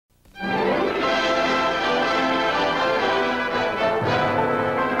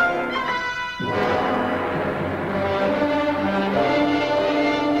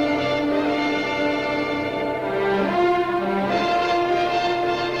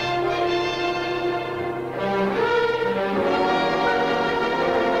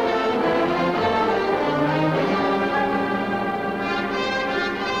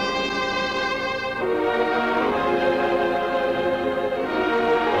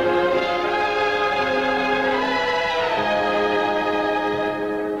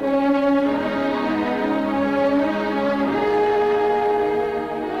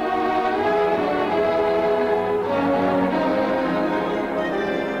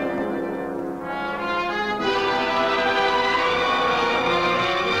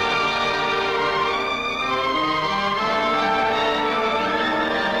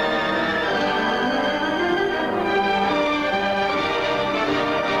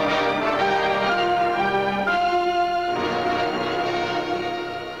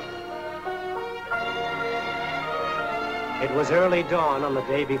It was early dawn on the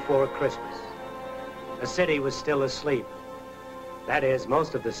day before Christmas. The city was still asleep. That is,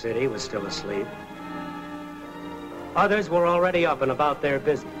 most of the city was still asleep. Others were already up and about their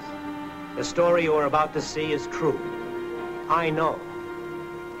business. The story you are about to see is true. I know.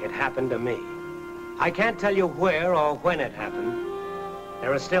 It happened to me. I can't tell you where or when it happened.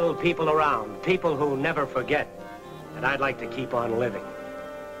 There are still people around, people who never forget, and I'd like to keep on living.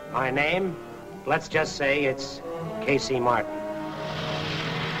 My name, let's just say it's Casey Martin.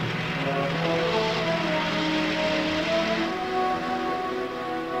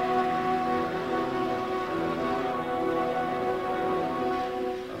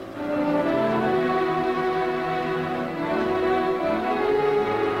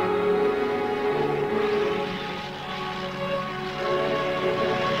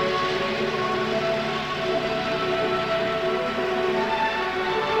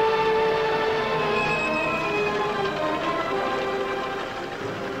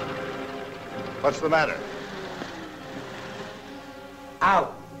 What's the matter?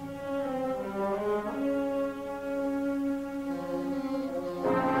 Out.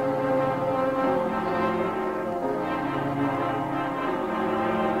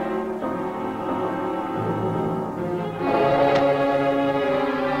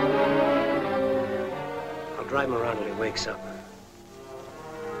 I'll drive him around till he wakes up.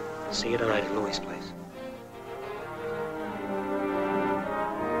 See you tonight at Louis' place.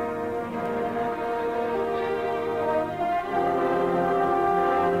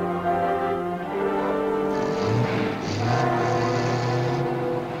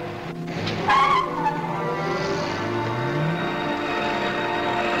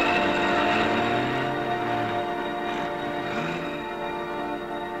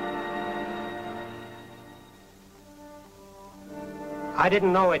 I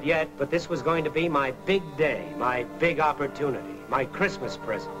didn't know it yet, but this was going to be my big day, my big opportunity, my Christmas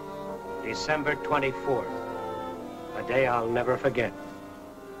present. December 24th, a day I'll never forget.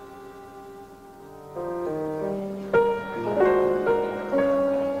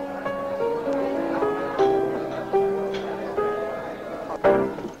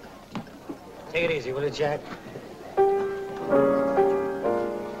 Take it easy, will you, Jack?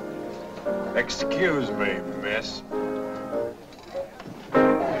 Excuse me, miss.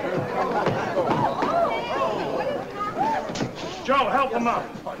 Joe, help him up.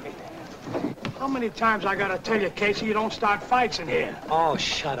 How many times I gotta tell you, Casey, you don't start fights in here? Oh,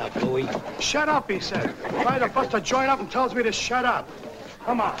 shut up, Louis. Shut up, he said. Tries to bust a joint up and tells me to shut up.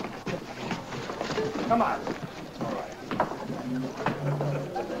 Come on. Come on.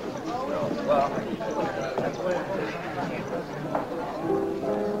 Well, that's what it is.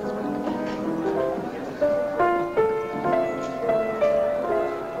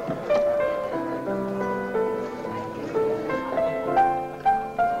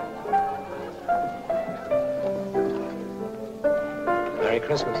 Merry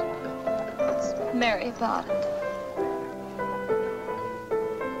Christmas. Merry about it.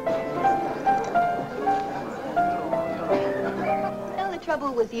 Well, the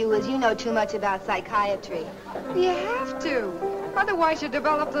trouble with you is you know too much about psychiatry. You have to. Otherwise, you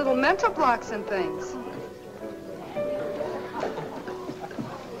develop little mental blocks and things.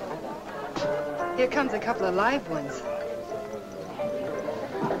 Here comes a couple of live ones.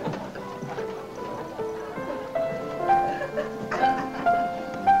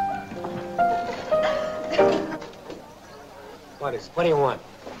 What do you want?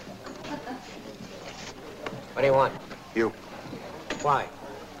 What do you want? You. Why?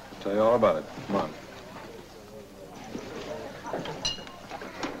 Tell you all about it. Come on.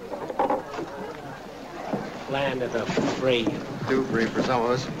 Land of the free. Too free for some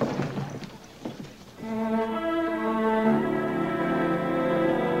of us.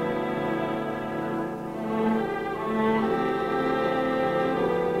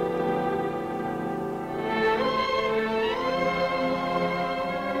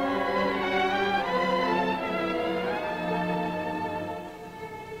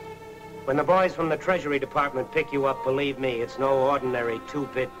 When the boys from the Treasury Department pick you up, believe me, it's no ordinary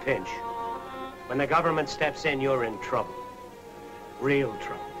two-bit pinch. When the government steps in, you're in trouble. Real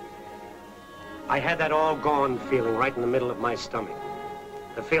trouble. I had that all-gone feeling right in the middle of my stomach.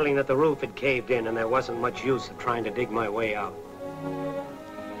 The feeling that the roof had caved in and there wasn't much use of trying to dig my way out.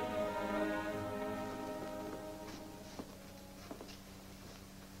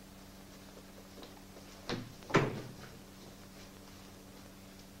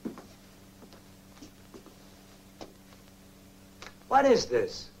 What is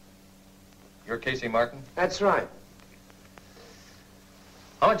this? You're Casey Martin? That's right.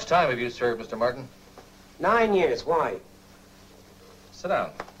 How much time have you served, Mr. Martin? 9 years. Why? Sit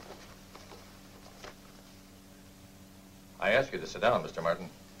down. I ask you to sit down, Mr. Martin.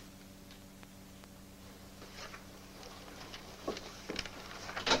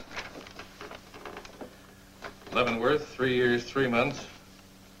 Leavenworth, 3 years, 3 months.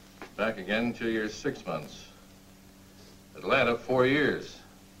 Back again, 2 years, 6 months. Atlanta, 4 years.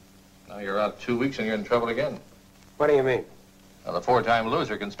 Now you're out 2 weeks and you're in trouble again. What do you mean? Now, the 4-time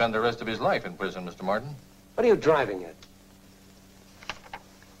loser can spend the rest of his life in prison, Mr. Martin. What are you driving at?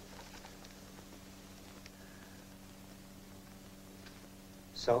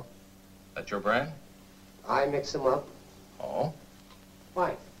 So? That's your brand? I mix them up. Oh?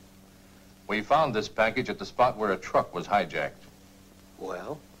 Why? We found this package at the spot where a truck was hijacked.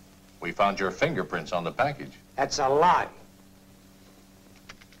 Well? We found your fingerprints on the package. That's a lie.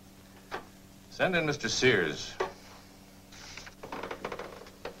 Send in Mr. Sears.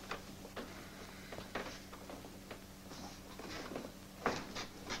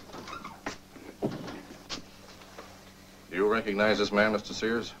 Do you recognize this man, Mr.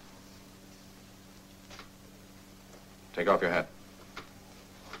 Sears? Take off your hat.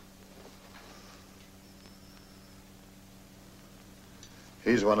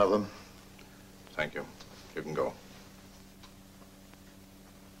 He's one of them. Thank you. You can go.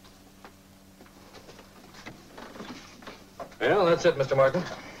 Well, that's it, Mr. Martin.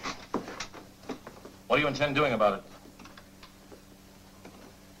 What do you intend doing about it?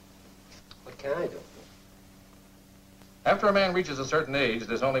 What can I do? After a man reaches a certain age,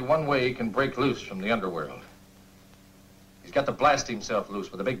 there's only one way he can break loose from the underworld. He's got to blast himself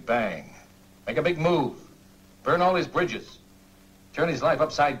loose with a big bang. Make a big move. Burn all his bridges. Turn his life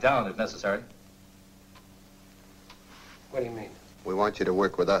upside down if necessary. What do you mean? We want you to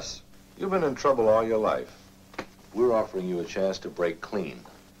work with us. You've been in trouble all your life. We're offering you a chance to break clean.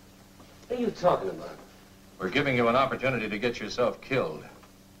 What are you talking about? We're giving you an opportunity to get yourself killed.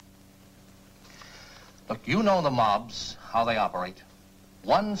 Look, you know the mobs, how they operate.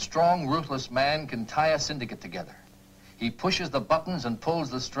 One strong, ruthless man can tie a syndicate together. He pushes the buttons and pulls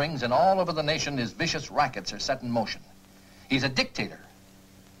the strings, and all over the nation his vicious rackets are set in motion. He's a dictator.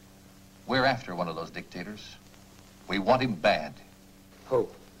 We're after one of those dictators. We want him bad. Who?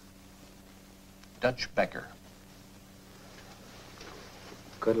 Dutch Becker.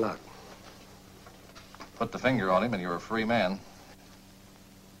 Good luck. Put the finger on him and you're a free man.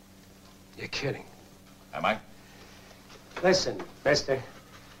 You're kidding. Am I? Listen, mister.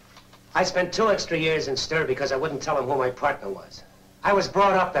 I spent 2 extra years in stir because I wouldn't tell him who my partner was. I was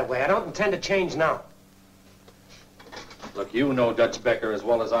brought up that way. I don't intend to change now. Look, you know Dutch Becker as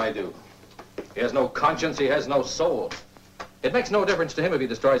well as I do. He has no conscience, he has no soul. It makes no difference to him if he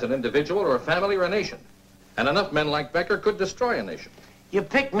destroys an individual or a family or a nation. And enough men like Becker could destroy a nation. You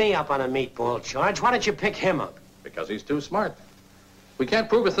picked me up on a meatball charge. Why don't you pick him up? Because he's too smart. We can't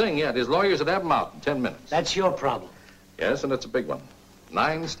prove a thing yet. His lawyers would have him out in 10 minutes. That's your problem. Yes, and it's a big one.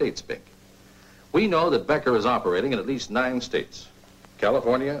 9 states big. We know that Becker is operating in at least 9 states.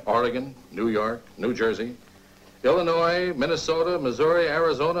 California, Oregon, New York, New Jersey, Illinois, Minnesota, Missouri,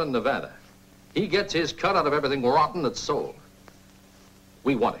 Arizona, and Nevada. He gets his cut out of everything rotten that's sold.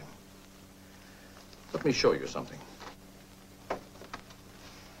 We want him. Let me show you something.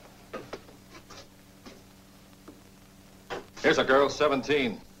 Here's a girl,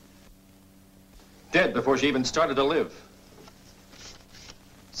 17. Dead before she even started to live.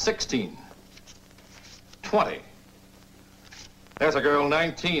 16. 20. There's a girl,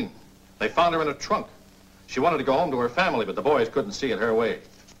 19. They found her in a trunk. She wanted to go home to her family, but the boys couldn't see it her way.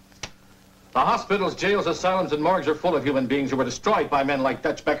 The hospitals, jails, asylums, and morgues are full of human beings who were destroyed by men like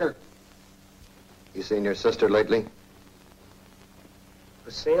Dutch Becker. You seen your sister lately?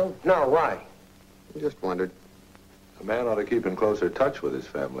 Lucille? No, why? I just wondered. A man ought to keep in closer touch with his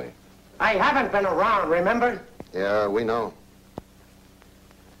family. I haven't been around, remember? Yeah, we know.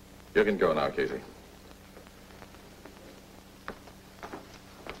 You can go now, Casey.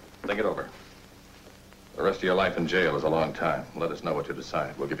 Think it over. The rest of your life in jail is a long time. Let us know what you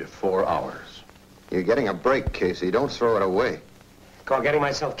decide. We'll give you 4 hours. You're getting a break, Casey. Don't throw it away. Call getting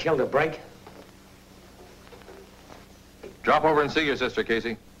myself killed a break? Drop over and see your sister,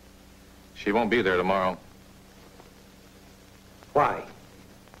 Casey. She won't be there tomorrow. Why?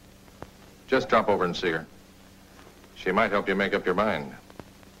 Just drop over and see her. She might help you make up your mind.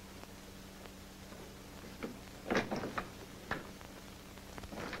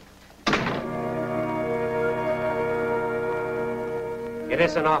 It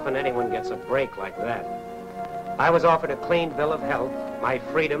isn't often anyone gets a break like that. I was offered a clean bill of health, my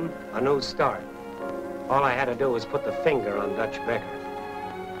freedom, a new start. All I had to do was put the finger on Dutch Becker.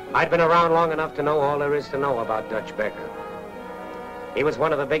 I'd been around long enough to know all there is to know about Dutch Becker. He was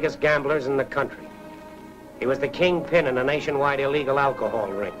one of the biggest gamblers in the country. He was the kingpin in a nationwide illegal alcohol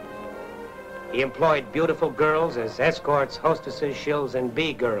ring. He employed beautiful girls as escorts, hostesses, shills, and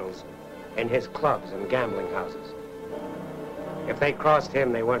B-girls in his clubs and gambling houses. If they crossed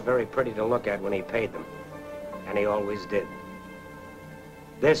him, they weren't very pretty to look at when he paid them. And he always did.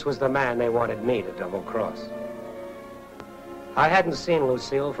 This was the man they wanted me to double-cross. I hadn't seen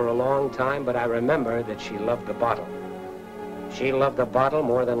Lucille for a long time, but I remember that she loved the bottle. She loved the bottle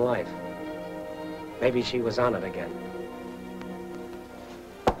more than life. Maybe she was on it again.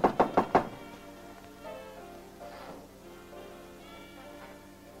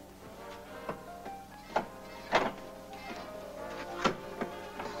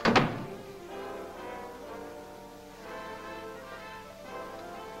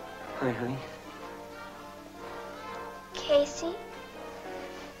 Hi, honey. Casey?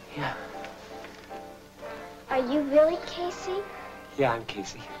 Yeah. Are you really Casey? Yeah, I'm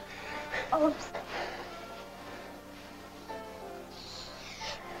Casey. Oh,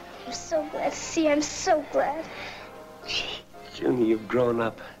 I'm so glad to see you. I'm so glad. Junie, you've grown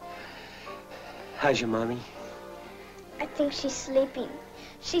up. How's your mommy? I think she's sleeping.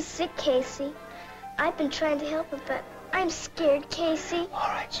 She's sick, Casey. I've been trying to help her, but I'm scared, Casey. All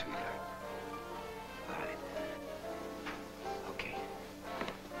right, sweetheart. All right. Okay.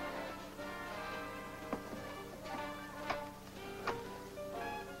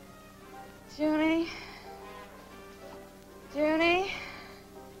 Junie? Junie?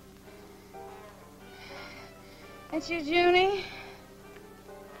 That's you, Junie?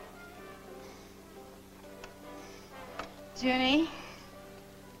 Junie?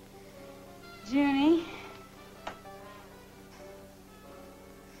 Junie?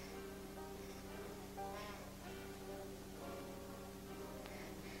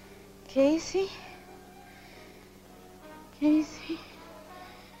 Casey? Casey?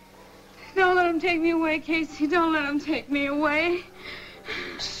 Don't let him take me away, Casey. Don't let him take me away.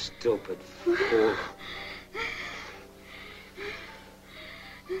 You stupid fool.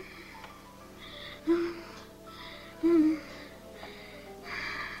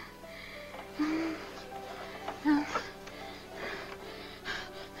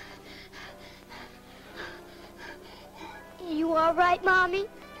 You all right, Mommy?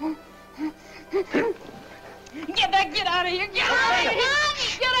 Get out of here! Get out of here!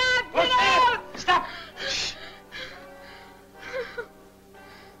 Get out! Get out! Stop!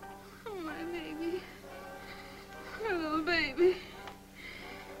 Oh, my baby. My little baby.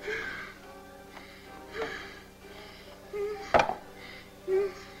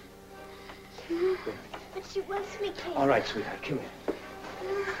 But she wants me, Casey. All right, sweetheart, come here.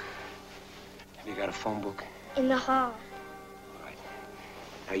 Have you got a phone book? In the hall. All right.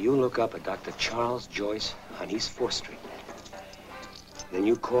 Now, you look up at Dr. Charles Joyce on East 4th Street. Then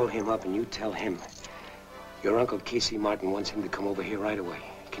you call him up and you tell him your Uncle Casey Martin wants him to come over here right away.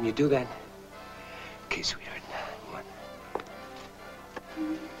 Can you do that? Okay, sweetheart. Come on.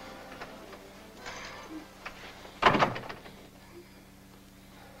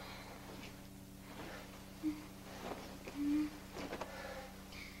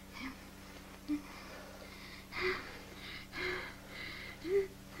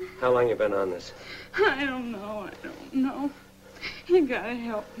 How long you been on this? I don't know. You gotta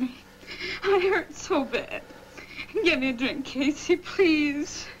help me. I hurt so bad. Give me a drink, Casey,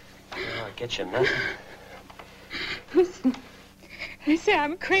 please. I'll get you nothing. Listen, they say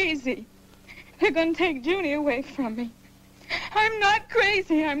I'm crazy. They're gonna take Junie away from me. I'm not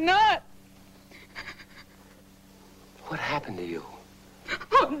crazy, I'm not. What happened to you?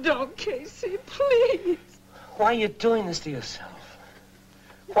 Oh, don't, Casey, please. Why are you doing this to yourself?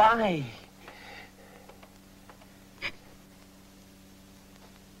 Why?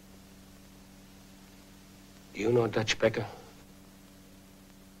 Do you know Dutch Becker?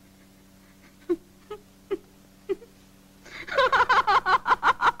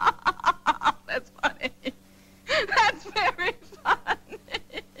 That's funny. That's very funny.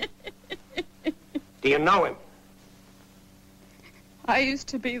 Do you know him? I used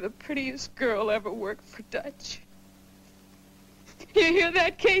to be the prettiest girl ever worked for Dutch. You hear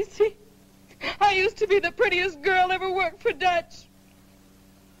that, Casey? I used to be the prettiest girl ever worked for Dutch.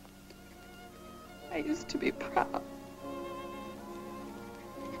 I used to be proud.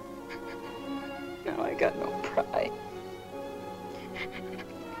 Now I got no pride.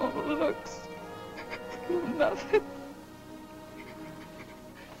 No looks. No nothing.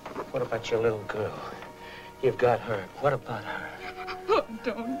 What about your little girl? You've got her. What about her? Oh,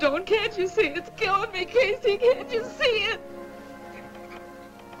 don't. Can't you see? It's killing me, Casey. Can't you see it?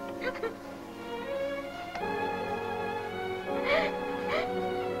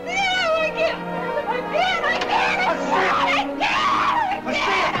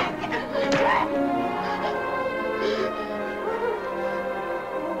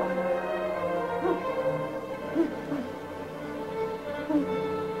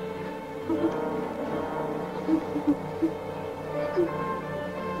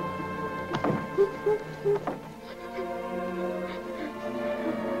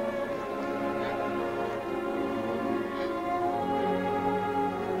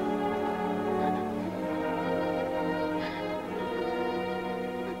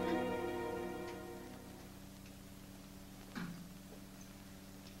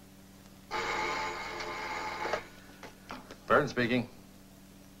 Burns speaking.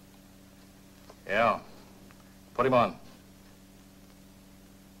 Yeah. Put him on.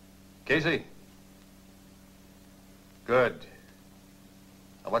 Casey. Good.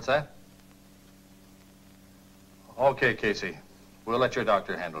 What's that? Okay, Casey. We'll let your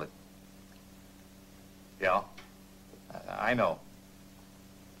doctor handle it. Yeah. I know.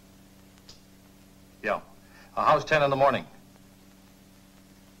 Yeah. How's 10 in the morning?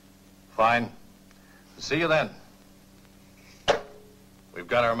 Fine. See you then. We've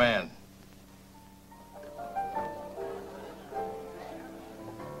got our man.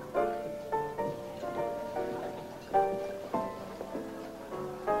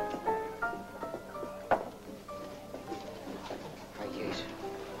 Hi, Case.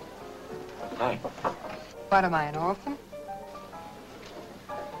 Hi. What, am I, an orphan?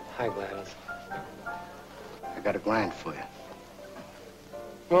 Hi, Gladys. I got a grand for you.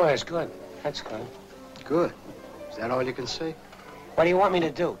 Oh, that's good. That's good. Good. Is that all you can say? What do you want me to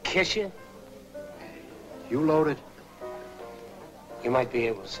do? Kiss you? You loaded? You might be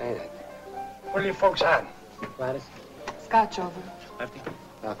able to say that. What do you folks have? Gladys? Scotch over. Lefty?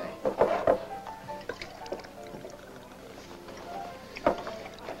 Nothing.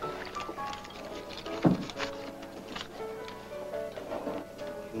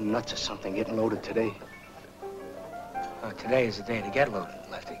 You nuts or something getting loaded today? Today is the day to get loaded,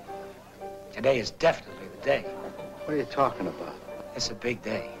 Lefty. Today is definitely the day. What are you talking about? It's a big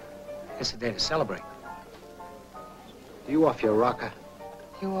day. It's a day to celebrate. You off your rocker?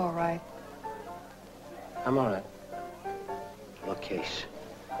 You all right? I'm all right. Look, Case.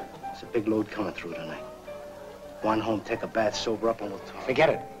 There's a big load coming through tonight. Go on home, take a bath, sober up, and we'll talk. Forget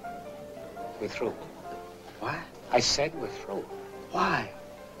it. We're through. What? I said we're through. Why?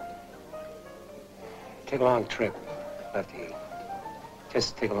 Take a long trip, Lefty.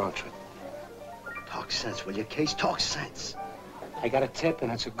 Just take a long trip. Talk sense, will you, Case? Talk sense. I got a tip,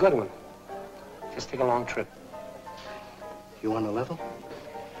 and it's a good one. Just take a long trip. You on the level?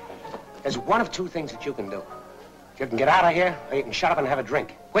 There's one of two things that you can do. You can get out of here, or you can shut up and have a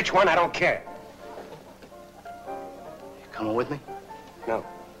drink. Which one, I don't care. You coming with me? No.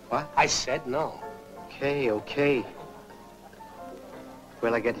 What? I said no. Okay, okay.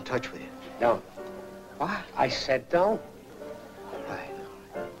 Will I get in touch with you? Don't. What? I said don't. All right.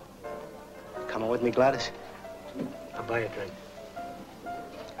 Coming with me, Gladys? I'll buy you a drink.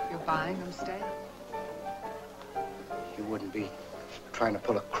 You're buying them, stay? You wouldn't be trying to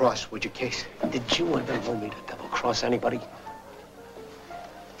pull a cross, would you, Case? Did you ever know me to double-cross anybody?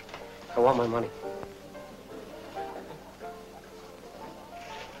 I want my money.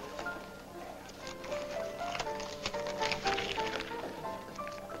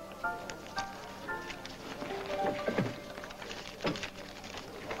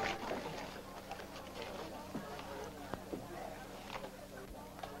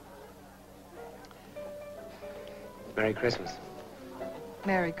 Merry Christmas.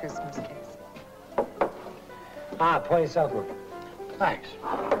 Merry Christmas, Case. Pour yourself one. Thanks.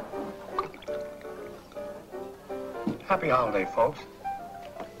 Happy holiday, folks.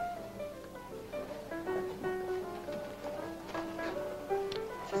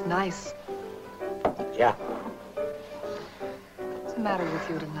 This is nice. Yeah. What's the matter with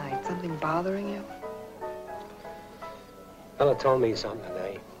you tonight? Something bothering you? Fella told me something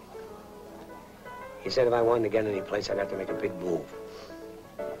today. He said if I wanted to get any place, I'd have to make a big move.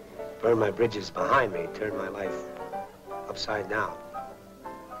 Burn my bridges behind me, turn my life upside down.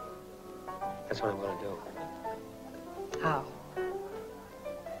 That's what I'm gonna do. How?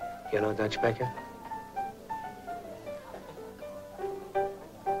 You know Dutch Becker?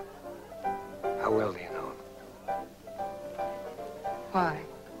 How well do you know him? Why?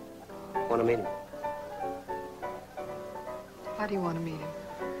 Want to meet him? Why do you want to meet him?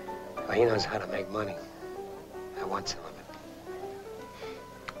 Well, he knows how to make money. I want some of it.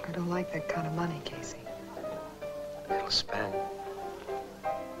 I don't like that kind of money, Casey. It'll spend.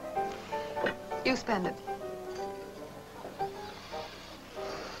 You spend it.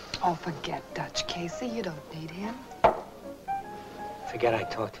 Oh, forget Dutch, Casey. You don't need him. Forget I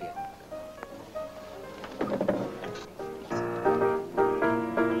talked to you.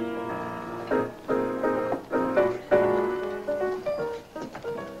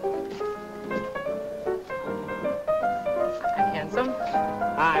 I'm handsome.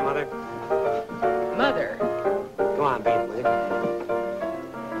 Hi, Mother. Mother, Go on, beat it, will you?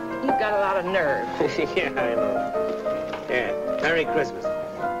 you've got a lot of nerve. Yeah, I know. Yeah. Merry Christmas.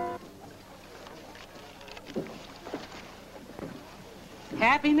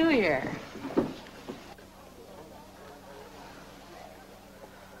 Happy New Year.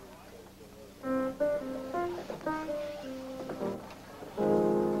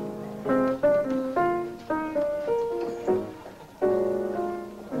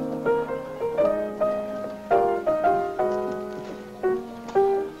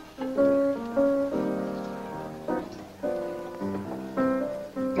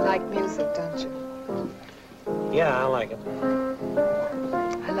 You like music, don't you? Yeah, I like it.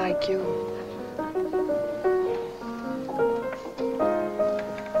 I like you.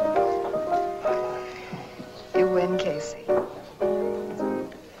 You win, Casey.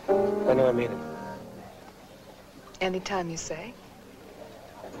 When do I meet him? Anytime you say.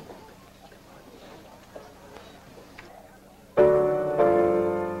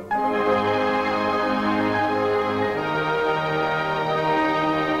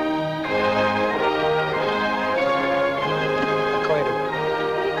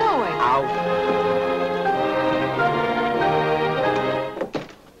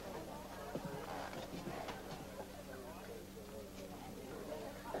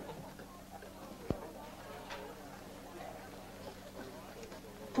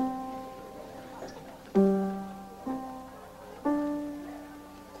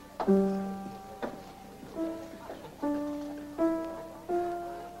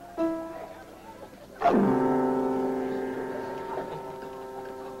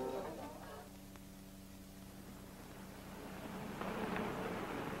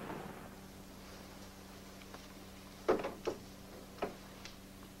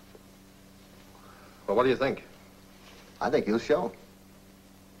 Well, what do you think? I think he'll show.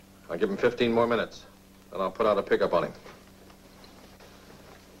 I'll give him 15 more minutes, then I'll put out a pickup on him.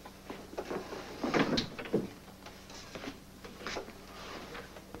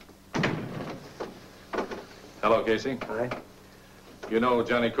 Hello, Casey. Hi. You know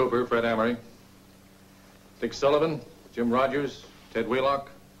Johnny Cooper, Fred Amory, Dick Sullivan, Jim Rogers, Ted Wheelock,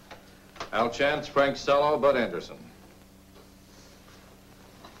 Al Chance, Frank Sello, Bud Anderson.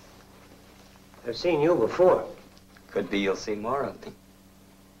 I've seen you before. Could be you'll see more of me.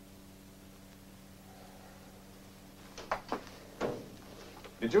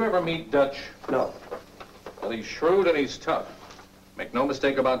 Did you ever meet Dutch? No. Well, he's shrewd and he's tough. Make no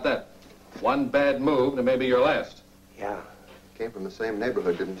mistake about that. One bad move, and it may be your last. Yeah. Came from the same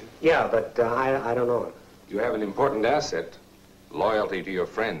neighborhood, didn't you? Yeah, but I don't know him. You have an important asset. Loyalty to your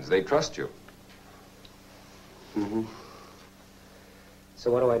friends. They trust you. Mm-hmm.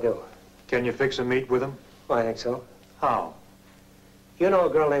 So what do I do? Can you fix a meet with him? Well, I think so. How? You know a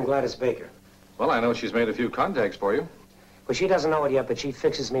girl named Gladys Baker? Well, I know she's made a few contacts for you. Well, she doesn't know it yet, but she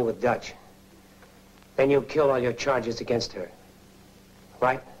fixes me with Dutch. Then you kill all your charges against her.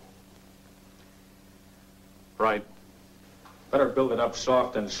 Right? Right. Better build it up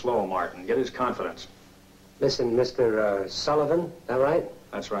soft and slow, Martin. Get his confidence. Listen, Mr. Sullivan, is that right?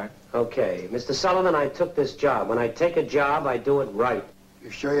 That's right. Okay. Mr. Sullivan, I took this job. When I take a job, I do it right. You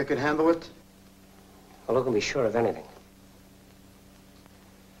sure you can handle it? Well, who can be sure of anything?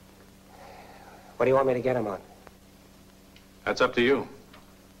 What do you want me to get him on? That's up to you.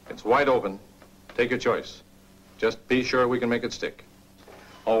 It's wide open. Take your choice. Just be sure we can make it stick.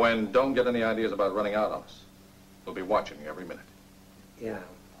 Oh, and don't get any ideas about running out on us. We'll be watching you every minute. Yeah.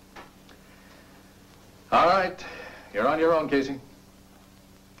 All right. You're on your own, Casey.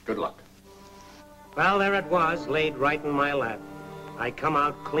 Good luck. Well, there it was, laid right in my lap. I come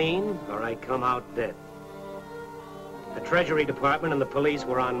out clean, or I come out dead. The Treasury Department and the police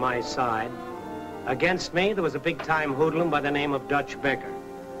were on my side. Against me, there was a big-time hoodlum by the name of Dutch Becker,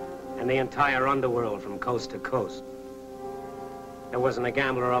 and the entire underworld from coast to coast. There wasn't a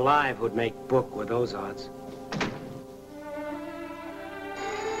gambler alive who'd make book with those odds.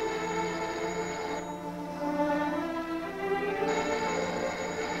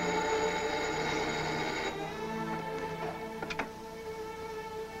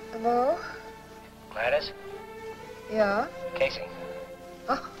 Hello? Gladys? Yeah? Casey.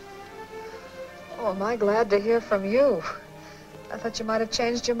 Oh, am I glad to hear from you. I thought you might have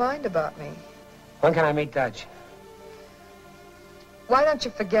changed your mind about me. When can I meet Dutch? Why don't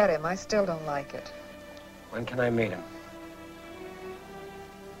you forget him? I still don't like it. When can I meet him?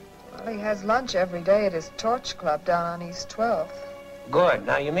 Well, he has lunch every day at his Torch Club down on East 12th. Good.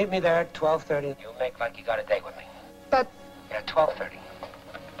 Now, you meet me there at 12:30. You make like you got a date with me. But... Yeah, 12:30.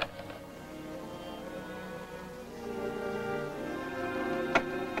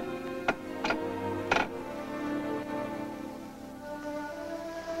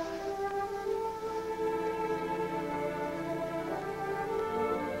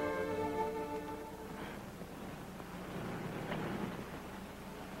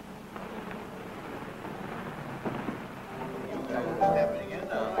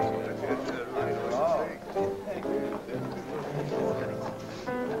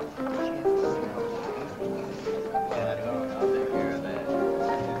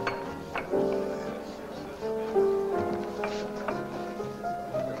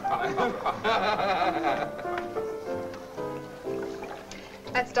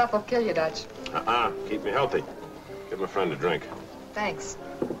 That stuff will kill you, Dutch. Keep me healthy. Give my friend a drink. Thanks.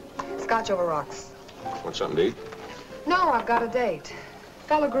 Scotch over rocks. Want something to eat? No, I've got a date.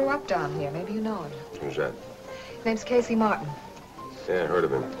 Fella grew up down here. Maybe you know him. Who's that? Name's Casey Martin. Yeah, I heard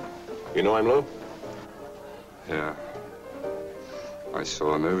of him. You know him, Lou? Yeah. I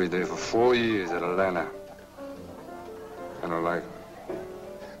saw him every day for 4 years at Atlanta. I don't like him.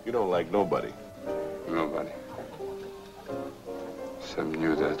 You don't like nobody? Nobody. Except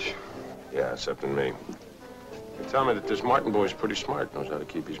you, Dutch. Yeah, except in me. They tell me that this Martin boy's pretty smart, knows how to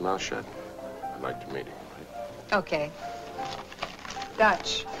keep his mouth shut. I'd like to meet him. Okay.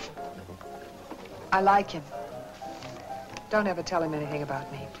 Dutch. I like him. Don't ever tell him anything about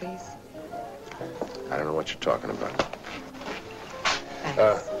me, please. I don't know what you're talking about.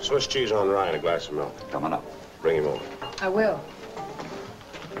 Thanks. Swiss cheese on rye and a glass of milk. Coming up. Bring him over. I will.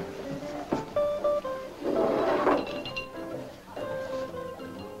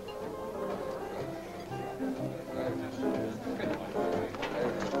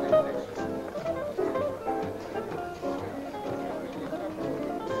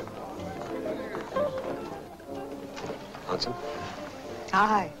 Want some?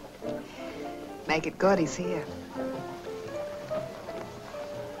 Hi. Make it good, he's here.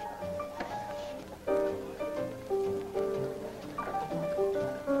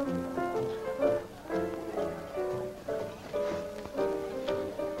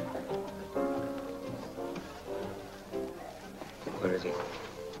 Where is he?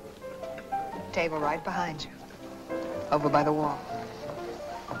 Table right behind you. Over by the wall.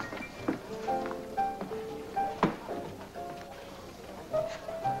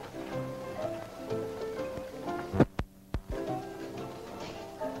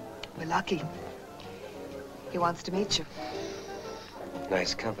 We're lucky. He wants to meet you.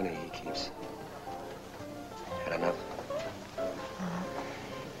 Nice company he keeps. Had enough?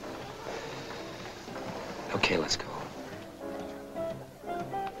 Okay, let's go.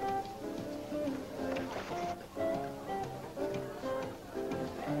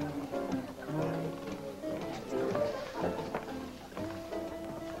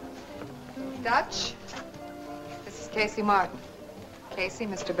 Dutch, this is Casey Martin. Casey,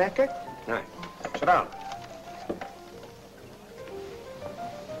 Mr. Becker. Right. Sit down.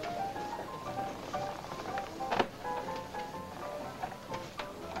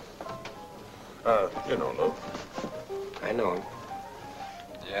 You know Lou. I know him.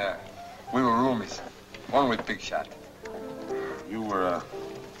 Yeah. We were roomies. One with Big Shot. You were a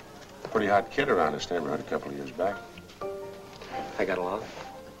pretty hot kid around this neighborhood a couple of years back. I got along.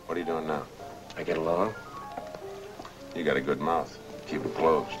 What are you doing now? I get along. You got a good mouth. Keep it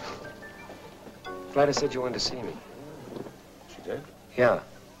closed. Gladys said you wanted to see me. She did? Yeah.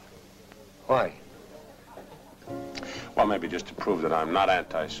 Why? Well, maybe just to prove that I'm not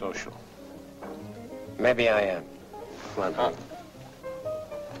antisocial. Maybe I am. Come on.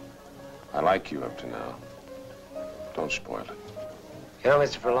 I like you up to now. Don't spoil it. You know,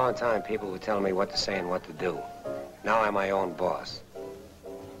 mister, for a long time, people were telling me what to say and what to do. Now I'm my own boss.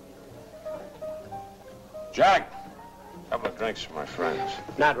 Jack! A couple of drinks for my friends.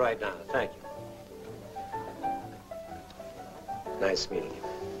 Not right now, thank you. Nice meeting you.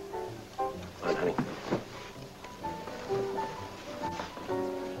 Come on, honey.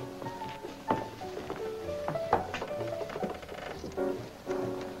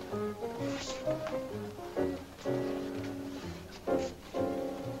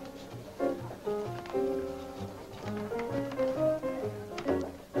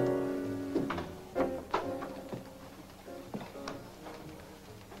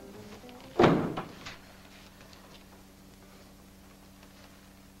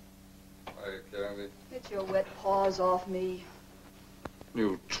 Get your wet paws off me.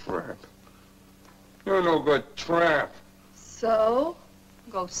 You tramp. You're no good tramp. So,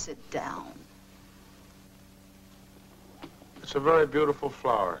 go sit down. It's a very beautiful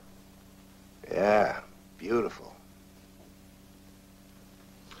flower. Yeah, beautiful.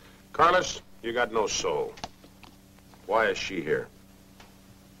 Carlos, you got no soul. Why is she here?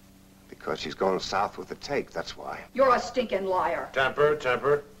 Because she's going south with the take, that's why. You're a stinking liar. Temper,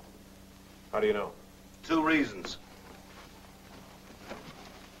 temper. How do you know? 2 reasons.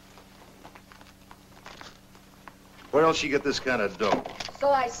 Where else she get this kind of dough? So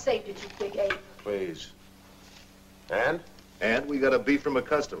I saved it, you big ape. Please. And? And we got a beef from a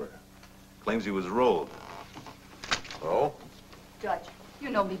customer. Claims he was rolled. Oh? Judge, you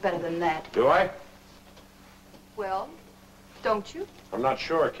know me better than that. Do I? Well, don't you? I'm not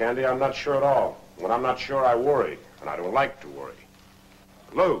sure, Candy. I'm not sure at all. When I'm not sure, I worry. And I don't like to worry.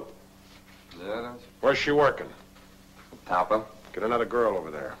 Lou. Yeah, Where's she working? Papa. Get another girl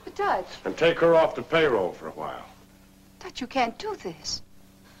over there. But Judge. And take her off the payroll for a while. Judge, you can't do this.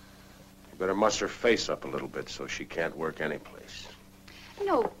 You better muss her face up a little bit so she can't work any place.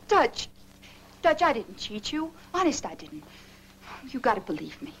 No, Judge. Judge, I didn't cheat you. Honest, I didn't. You gotta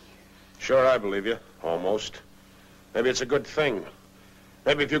believe me. Sure, I believe you. Almost. Maybe it's a good thing.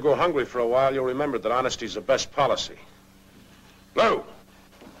 Maybe if you go hungry for a while, you'll remember that honesty's the best policy. Lou!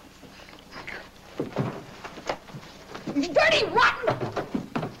 You dirty, rotten!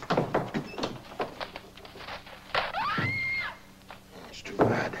 It's too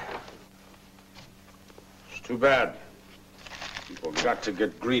bad. It's too bad. People got to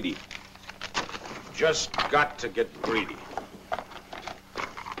get greedy. Just got to get greedy.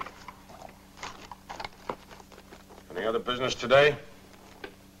 Any other business today?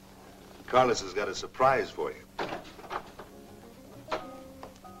 Carlos has got a surprise for you.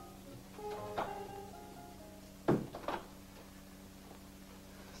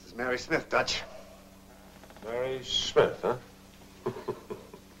 This is Mary Smith, Dutch. Mary Smith, huh?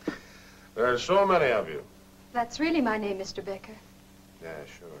 There are so many of you. That's really my name, Mr. Becker. Yeah,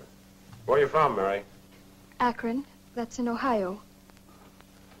 sure. Where are you from, Mary? Akron. That's in Ohio.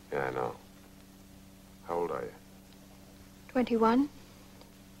 Yeah, I know. How old are you? 21.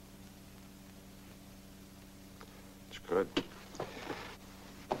 That's good.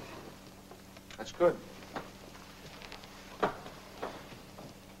 That's good.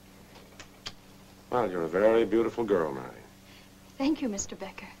 Well, you're a very beautiful girl, Mary. Thank you, Mr.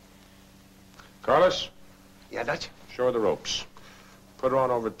 Becker. Carlos? Yeah, Dutch? Show her the ropes. Put her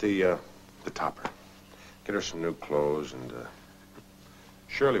on over at the topper. Get her some new clothes, and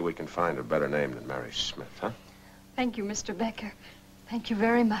surely we can find a better name than Mary Smith, huh? Thank you, Mr. Becker. Thank you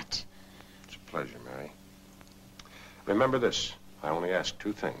very much. It's a pleasure, Mary. Remember this. I only ask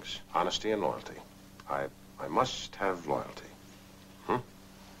 2 things. Honesty and loyalty. I must have loyalty. Hmm?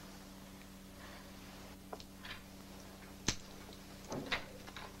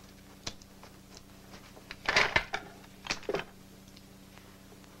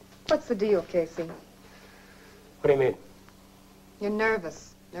 What's the deal, Casey? What do you mean? You're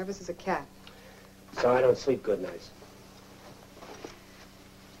nervous. Nervous as a cat. So I don't sleep good nights.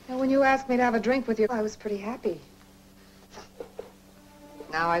 Now, when you asked me to have a drink with you, I was pretty happy.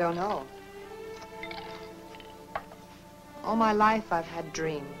 Now I don't know. All my life, I've had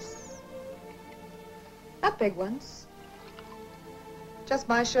dreams. Not big ones. Just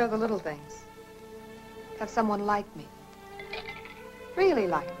my share of the little things. Have someone like me. Really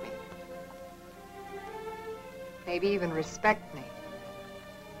like me. Maybe even respect me.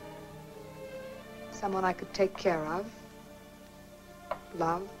 Someone I could take care of.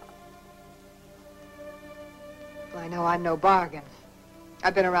 Love. I know I'm no bargain.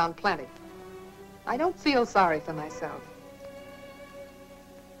 I've been around plenty. I don't feel sorry for myself.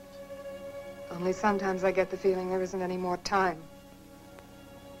 Only sometimes I get the feeling there isn't any more time.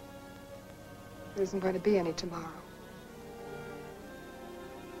 There isn't going to be any tomorrow.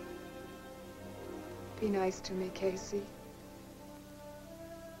 Be nice to me, Casey.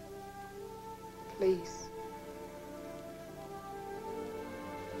 Please.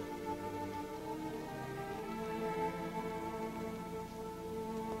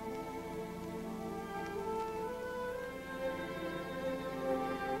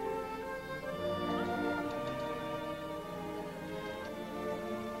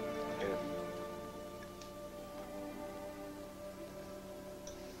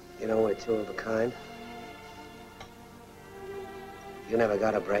 You know, we're 2 of a kind. You never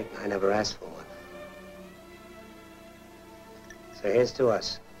got a break, and I never asked for one. So here's to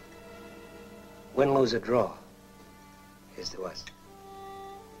us. Win, lose, or draw. Here's to us.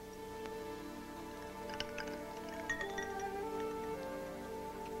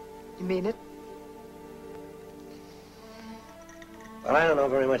 You mean it? Well, I don't know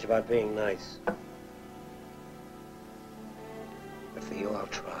very much about being nice. But for you, I'll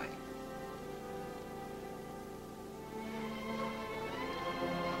try.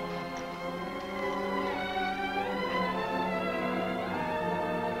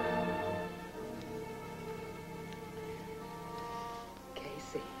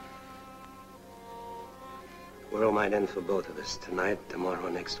 Casey. The world might end for both of us tonight, tomorrow,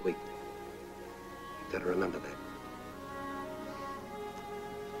 next week. You gotta remember that.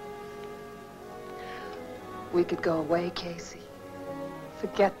 We could go away, Casey.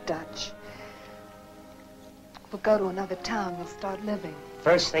 Forget Dutch. We'll go to another town. We'll start living.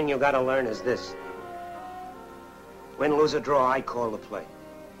 First thing you gotta learn is this. Win, lose, or draw, I call the play.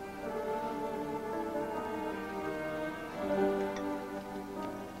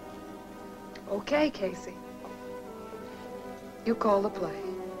 Okay, Casey. You call the play.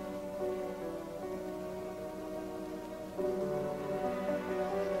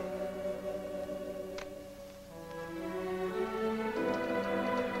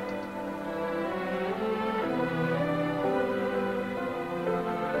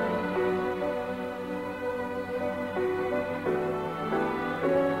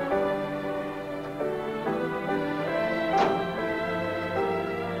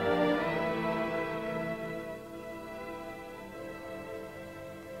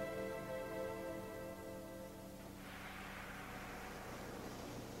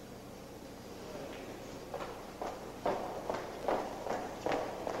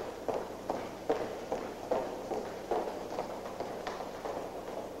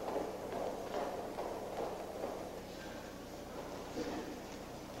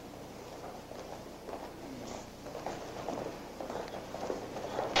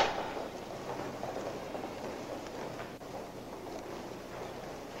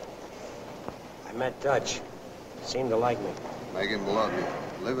 I met Dutch. Seemed to like me. Make him love you.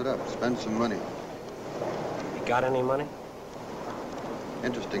 Live it up. Spend some money. You got any money?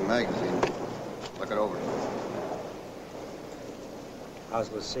 Interesting magazine. Look it over. How's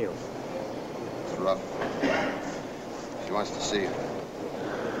Lucille? It's rough. She wants to see you.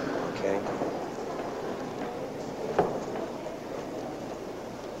 Okay.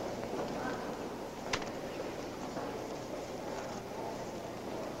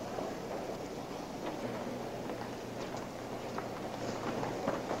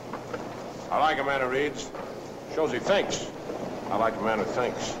 I like a man who reads. Shows he thinks. I like a man who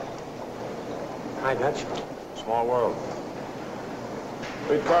thinks. Hi, Dutch. Small world.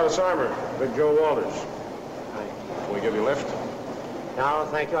 Meet Carlos Armour, Big Joe Walters. Hi. Can we give you a lift? No,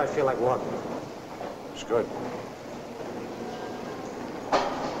 thank you. I feel like walking. It's good.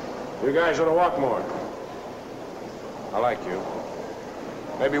 You guys ought to walk more. I like you.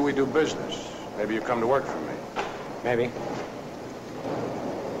 Maybe we do business. Maybe you come to work for me. Maybe.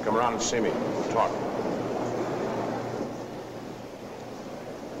 Come around and see me. We'll talk.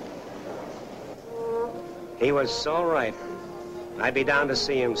 He was so right. I'd be down to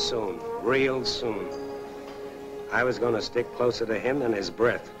see him soon. Real soon. I was going to stick closer to him than his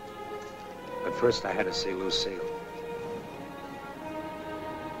breath. But first I had to see Lucille.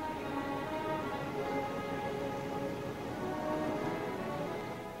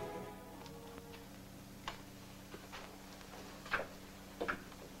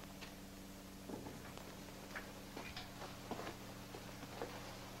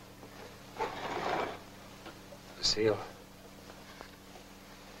 Lucille.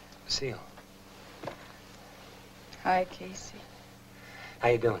 Lucille. Hi, Casey. How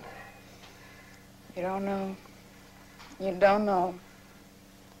you doing? You don't know. You don't know.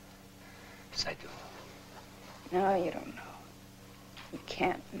 Yes, I do. No, you don't know. You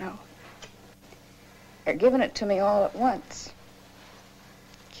can't know. You're giving it to me all at once.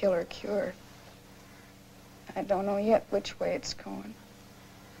 Kill or cure. I don't know yet which way it's going.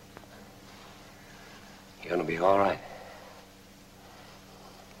 You're gonna be all right.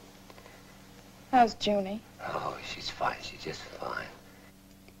 How's Junie? Oh, she's fine. She's just fine.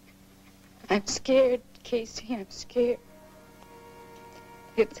 I'm scared, Casey. I'm scared.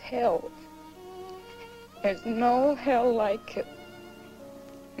 It's hell. There's no hell like it.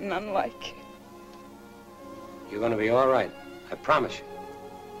 None like it. You're gonna be all right. I promise you.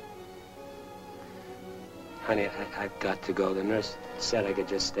 Honey, I've got to go. The nurse said I could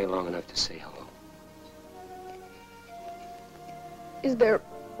just stay long enough to say hello. Is there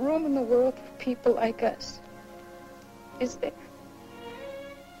room in the world for people like us? Is there?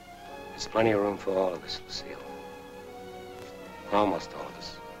 There's plenty of room for all of us, Lucille. Almost all of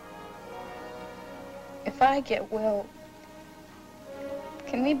us. If I get well,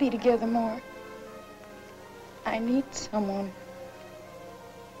 Can we be together more? I need someone.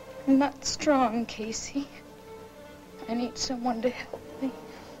 I'm not strong, Casey. I need someone to help me.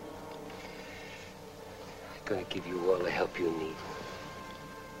 I'm gonna give you all the help you need.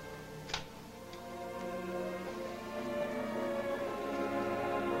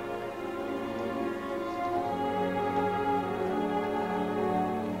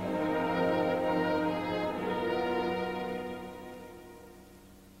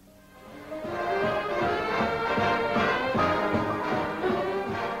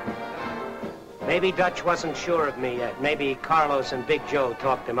 Maybe Dutch wasn't sure of me yet. Maybe Carlos and Big Joe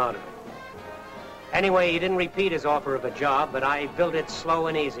talked him out of it. Anyway, he didn't repeat his offer of a job, but I built it slow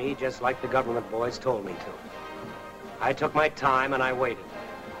and easy, just like the government boys told me to. I took my time and I waited.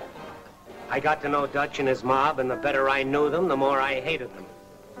 I got to know Dutch and his mob, and the better I knew them, the more I hated them.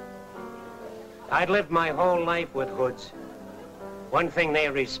 I'd lived my whole life with hoods. One thing they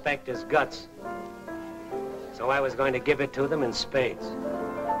respect is guts. So I was going to give it to them in spades.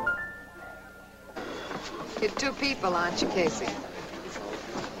 You're two people, aren't you, Casey?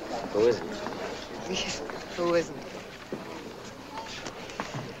 Who isn't? Who isn't?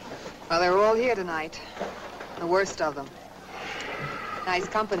 Well, they're all here tonight. The worst of them. Nice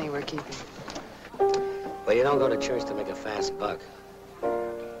company we're keeping. Well, you don't go to church to make a fast buck.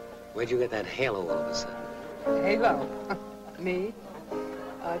 Where'd you get that halo all of a sudden? Halo? Me?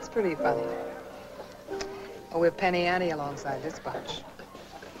 Oh, it's pretty funny. Oh, we're Penny Annie alongside this bunch.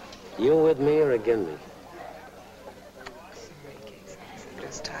 You with me or against me? I'm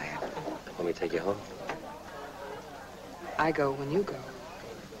just tired. Want me to take you home? I go when you go.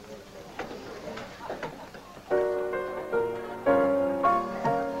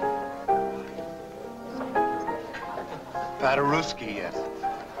 Paderewski yet.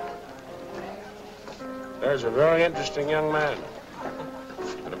 There's a very interesting young man.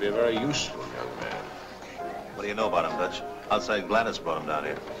 Going to be a very useful young man. What do you know about him, Dutch? Outside Gladys brought him down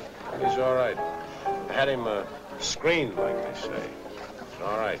here. He's all right. I had him screened, like they say. It's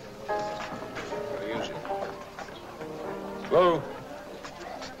all right. Gotta use him. Lou,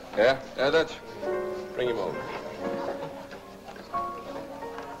 Yeah, Dutch. bring him over.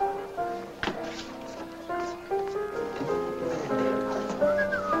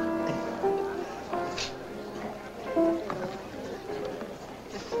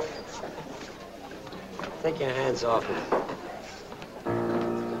 Take your hands off him.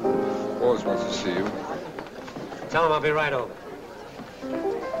 Forrest wants to see you. Tell him I'll be right over.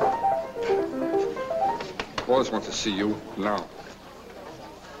 Forrest wants to see you now.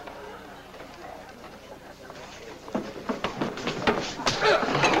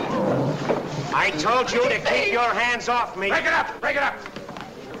 I told you to keep your hands off me. Break it up! Break it up!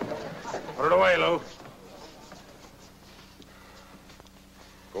 Put it away, Lou.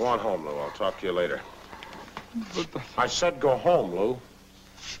 Go on home, Lou. I'll talk to you later. I said go home, Lou.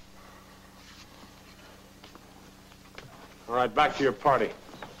 All right, back to your party.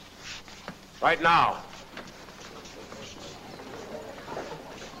 Right now.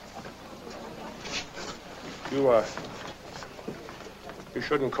 You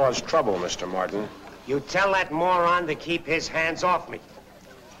shouldn't cause trouble, Mr. Martin. You tell that moron to keep his hands off me.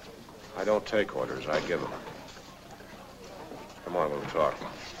 I don't take orders, I give them. Come on, we'll talk.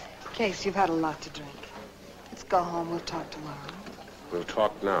 Case, you've had a lot to drink. Let's go home. We'll talk tomorrow. We'll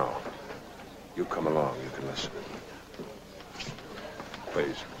talk now. You come along, you can listen.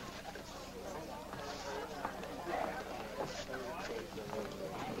 Please.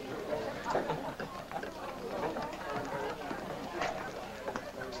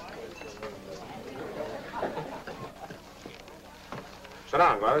 Sit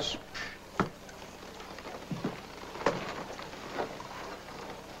down, Gladys.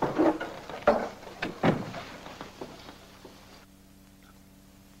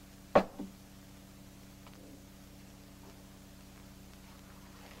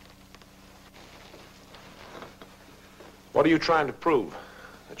 What are you trying to prove?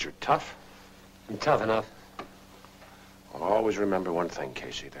 That you're tough? I'm tough enough. Well, always remember one thing,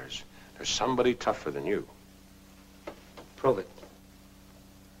 Casey. There's somebody tougher than you. Prove it.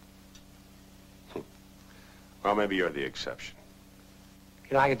 Well, maybe you're the exception.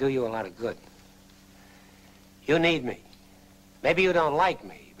 You know, I could do you a lot of good. You need me. Maybe you don't like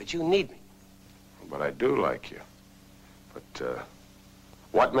me, but you need me. But I do like you. But,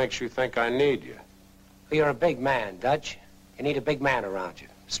 what makes you think I need you? Well, you're a big man, Dutch. You need a big man around you.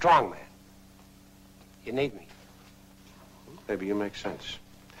 Strong man. You need me. Maybe you make sense.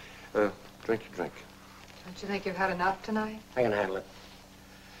 Drink your drink. Don't you think you've had enough tonight? I can handle it.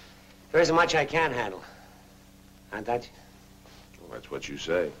 There isn't much I can't handle. Huh, Dutch? That's what you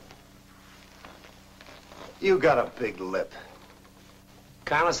say. You got a big lip.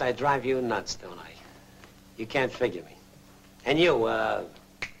 Carlos, I drive you nuts, don't I? You can't figure me. And you,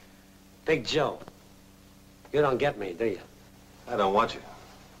 Big Joe. You don't get me, do you? I don't want you.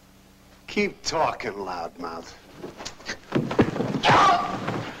 Keep talking, loudmouth.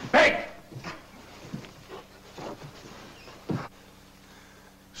 Hey!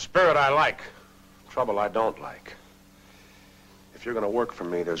 Spirit I like. Trouble I don't like. If you're gonna work for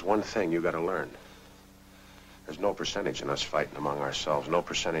me, there's one thing you gotta learn. There's no percentage in us fighting among ourselves. No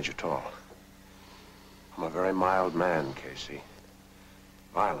percentage at all. I'm a very mild man, Casey.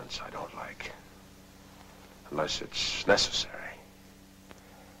 Violence I don't like. Unless it's necessary.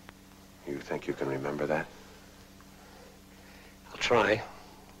 You think you can remember that? I'll try.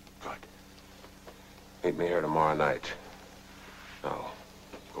 Good. Meet me here tomorrow night. Now,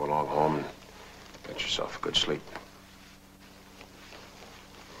 go along home and get yourself a good sleep.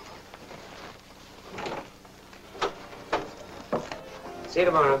 See you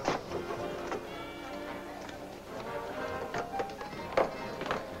tomorrow.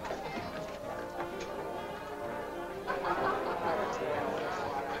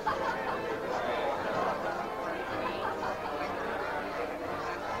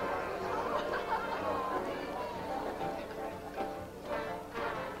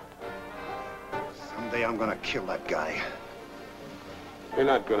 Someday I'm gonna kill that guy. You're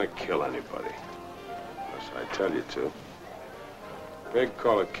not gonna kill anybody. Unless I tell you to. Big,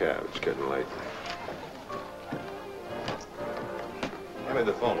 call a cab. It's getting late. Hand me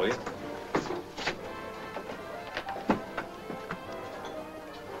the phone, will you?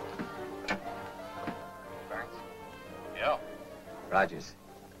 Yeah. Rogers.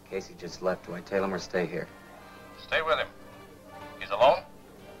 Casey just left. Do I tail him or stay here? Stay with him. He's alone?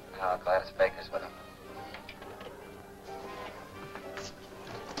 No, Gladys Baker's with him.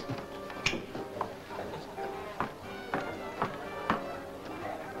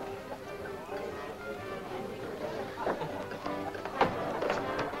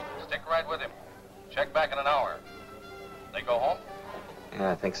 Stick right with him. Check back in an hour. They go home?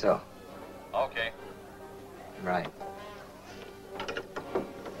 Yeah, I think so. Okay. Right.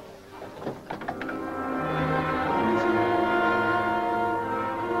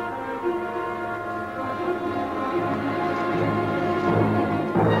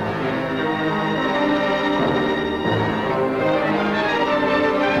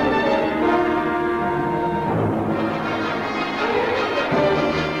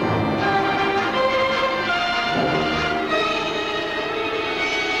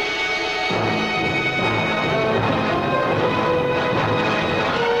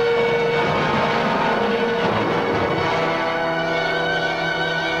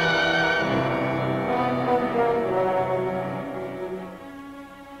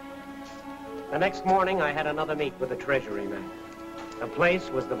 The next morning, I had another meet with the Treasury man. The place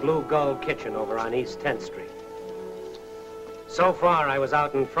was the Blue Gull Kitchen over on East 10th Street. So far, I was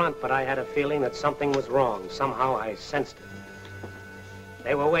out in front, but I had a feeling that something was wrong. Somehow, I sensed it.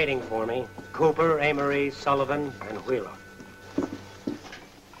 They were waiting for me. Cooper, Amory, Sullivan, and Wheeler.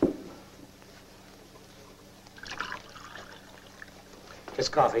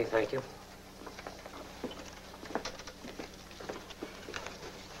 Just coffee, thank you.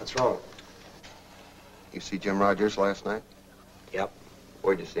 What's wrong? You see Jim Rogers last night? Yep.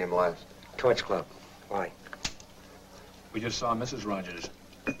 Where'd you see him last? Torch Club. Why? We just saw Mrs. Rogers.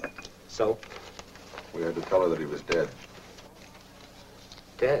 So? We heard to tell her that he was dead.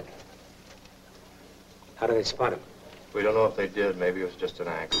 Dead? How did they spot him? We don't know if they did. Maybe it was just an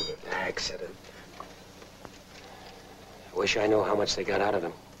accident. Accident? I wish I knew how much they got out of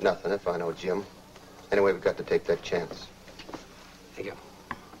him. Nothing, if I know Jim. Anyway, we've got to take that chance. Thank you.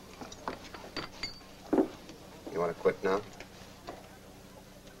 You want to quit now?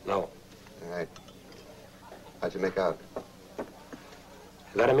 No. All right. How'd you make out?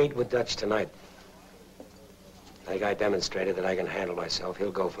 I got to meet with Dutch tonight. I think I demonstrated that I can handle myself. He'll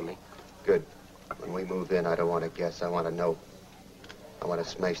go for me. Good. When we move in, I don't want to guess. I want to know. I want to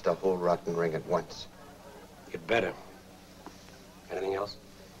smash the whole rotten ring at once. You'd better. Anything else?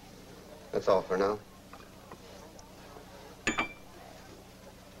 That's all for now.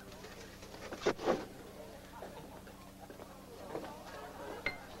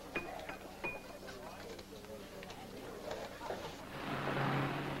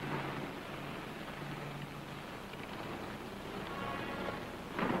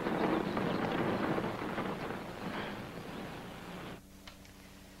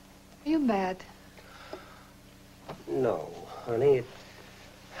 Are you mad? No, honey.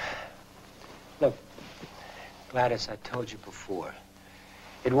 Look, Gladys, I told you before.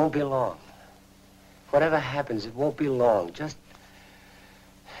 It won't be long. Whatever happens, it won't be long. Just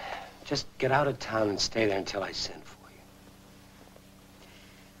get out of town and stay there until I send for you.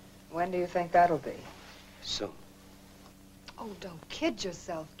 When do you think that'll be? Soon. Oh, don't kid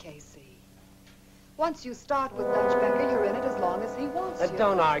yourself, Casey. Once you start with Dutch Becker, you're in it as long as he wants you.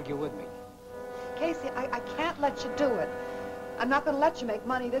 Don't argue with me. Casey, I can't let you do it. I'm not going to let you make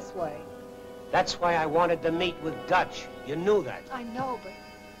money this way. That's why I wanted to meet with Dutch. You knew that. I know, but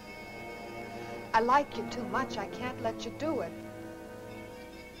I like you too much. I can't let you do it.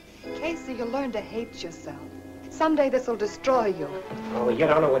 Casey, you'll learn to hate yourself. Someday this will destroy you. Oh, you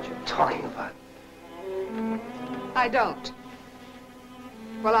don't know what you're talking about. I don't.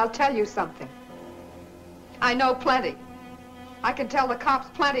 Well, I'll tell you something. I know plenty. I can tell the cops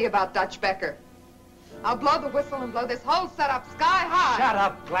plenty about Dutch Becker. I'll blow the whistle and blow this whole setup sky high. Shut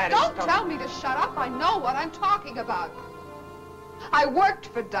up, Gladys. Don't tell me to shut up. I know what I'm talking about. I worked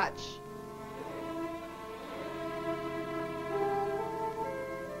for Dutch.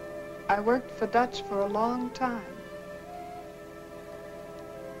 I worked for Dutch for a long time.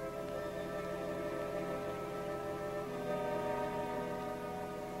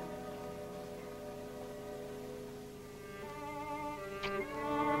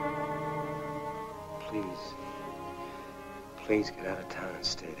 Please get out of town and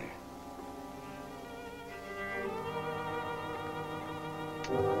stay there.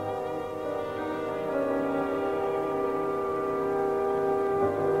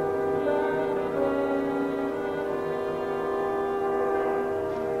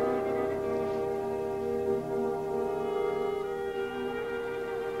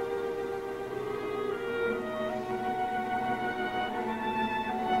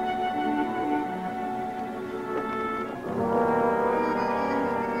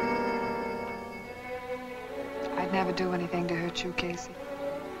 Never do anything to hurt you, Casey.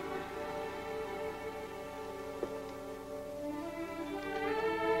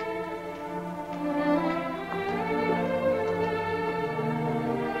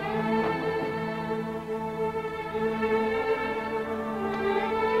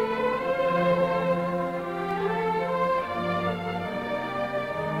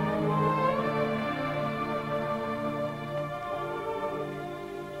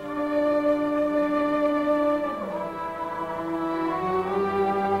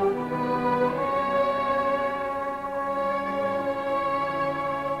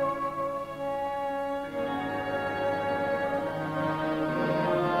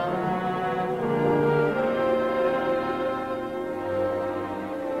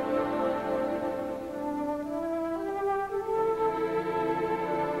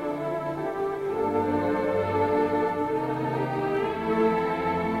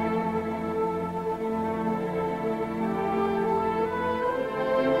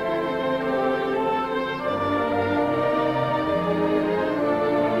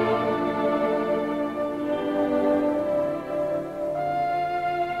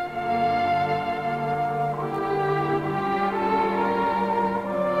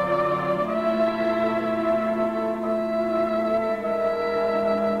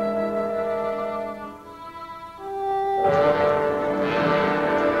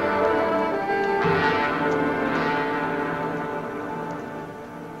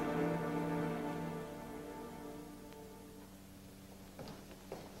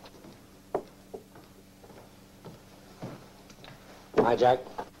 Hi, Jack.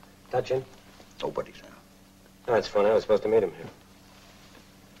 Dutch in? Nobody's in. Oh, that's funny. I was supposed to meet him here.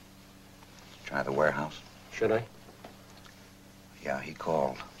 Try the warehouse? Should I? Yeah, he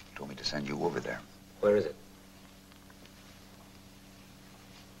called. Told me to send you over there. Where is it?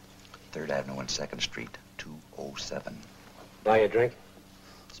 3rd Avenue and 2nd Street, 207. Buy you a drink?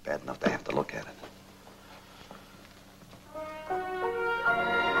 It's bad enough to have to look at it.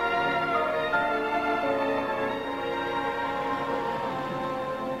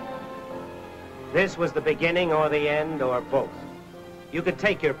 This was the beginning or the end or both. You could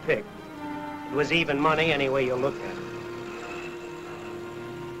take your pick. It was even money any way you looked at it.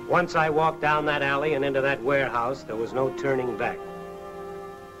 Once I walked down that alley and into that warehouse, there was no turning back.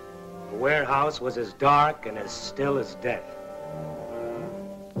 The warehouse was as dark and as still as death.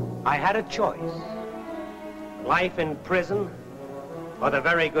 I had a choice. Life in prison or the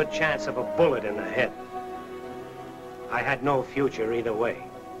very good chance of a bullet in the head. I had no future either way.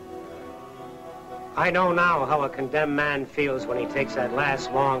 I know now how a condemned man feels when he takes that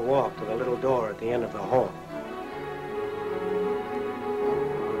last long walk to the little door at the end of the hall.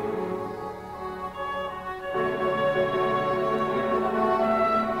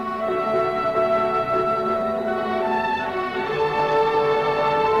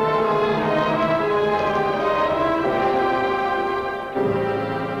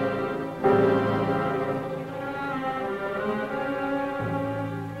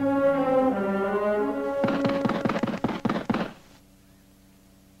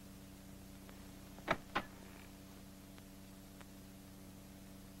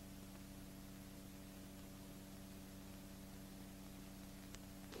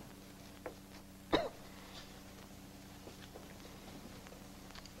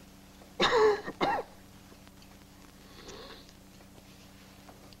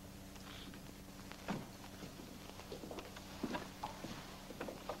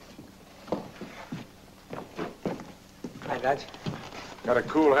 Dutch. Got a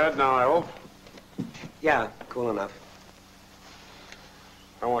cool head now, I hope? Yeah, cool enough.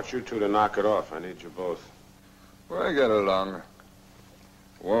 I want you two to knock it off. I need you both. We'll get along.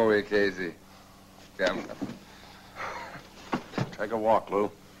 Won't we, Casey? Come. Take a walk,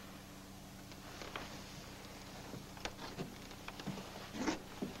 Lou.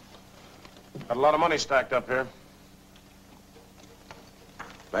 Got a lot of money stacked up here.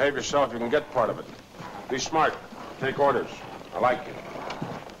 Behave yourself, you can get part of it. Be smart. Take orders. I like you.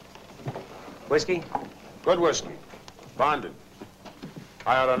 Whiskey? Good whiskey. Bonded.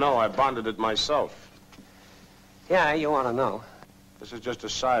 I ought to know. I bonded it myself. Yeah, you want to know. This is just a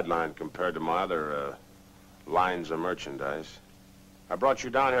sideline compared to my other lines of merchandise. I brought you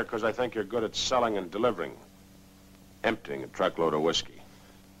down here because I think you're good at selling and delivering. Emptying a truckload of whiskey.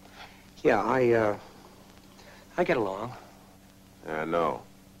 Yeah, I get along. Yeah, no.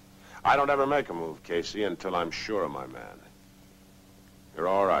 I don't ever make a move, Casey, until I'm sure of my man. You're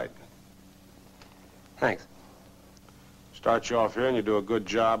all right. Thanks. Start you off here and you do a good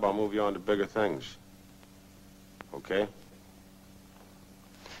job, I'll move you on to bigger things. Okay?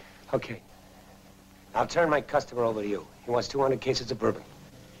 Okay. I'll turn my customer over to you. He wants 200 cases of bourbon.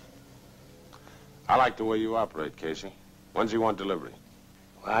 I like the way you operate, Casey. When's he want delivery?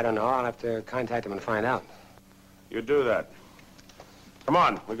 Well, I don't know. I'll have to contact him and find out. You do that. Come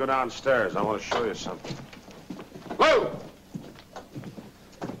on, we go downstairs. I want to show you something. Lou!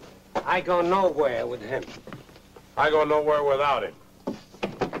 I go nowhere with him. I go nowhere without him.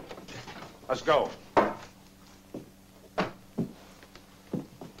 Let's go.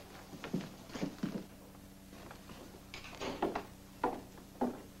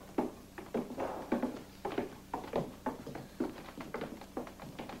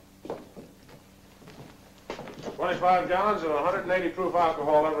 $25 gallons of 180 proof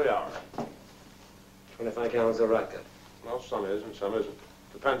alcohol every hour. 25 gallons of vodka. Well, some is and some isn't.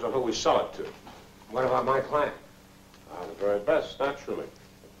 Depends on who we sell it to. What about my client? The very best, naturally.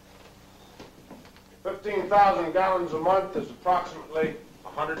 15,000 gallons a month is approximately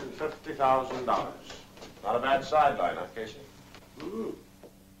 $150,000. Not a bad sideline, huh, Casey? Ooh.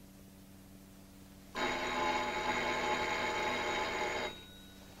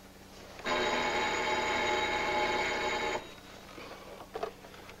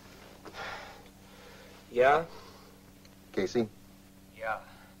 Yeah? Casey? Yeah.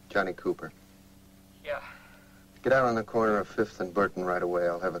 Johnny Cooper. Yeah. Get out on the corner of 5th and Burton right away.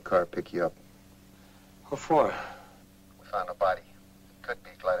 I'll have a car pick you up. What for? We found a body. It could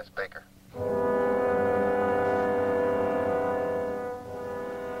be Gladys Baker.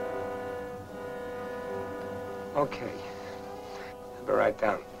 Okay. I'll be right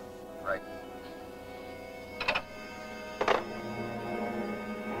down. Right.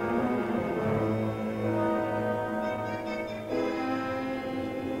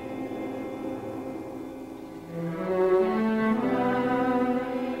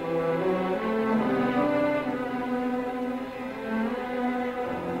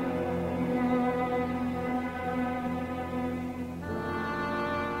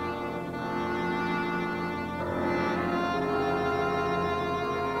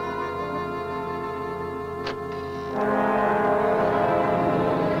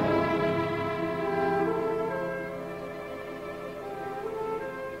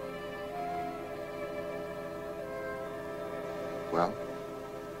 Well?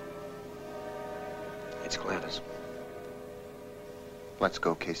 It's Gladys. Let's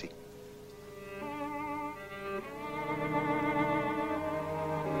go, Casey.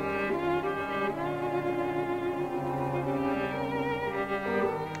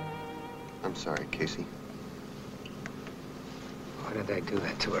 I'm sorry, Casey. Why did they do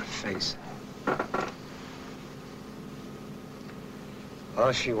that to her face?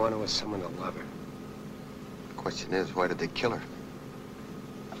 All she wanted was someone to love her. The question is, why did they kill her?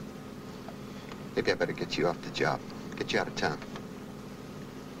 Maybe I better get you off the job. Get you out of town.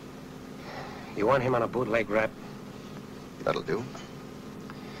 You want him on a bootleg rap? That'll do.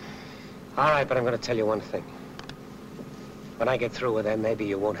 All right, but I'm going to tell you one thing. When I get through with them, maybe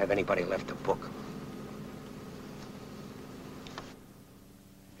you won't have anybody left to book.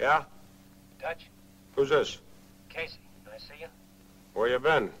 Yeah? Dutch? Who's this? Casey, can I see you? Where you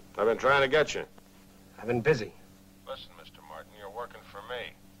been? I've been trying to get you. I've been busy. Listen, Mr. Martin, you're working for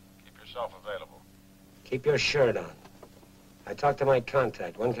me. Keep yourself available. Keep your shirt on. I talked to my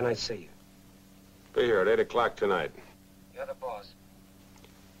contact. When can I see you? Be here at 8 o'clock tonight. You're the boss.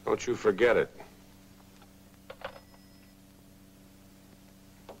 Don't you forget it.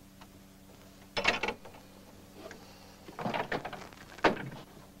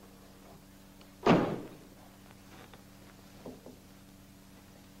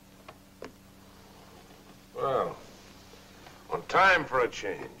 Time for a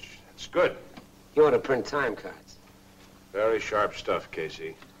change. That's good. You ought to print time cards. Very sharp stuff,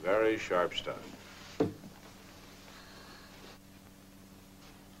 Casey. Very sharp stuff.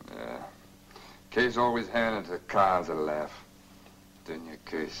 Yeah. Case always handed the cards a laugh. Didn't you,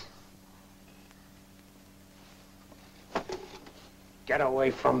 Case? Get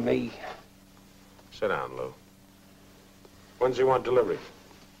away from me. Sit down, Lou. When's he want delivery?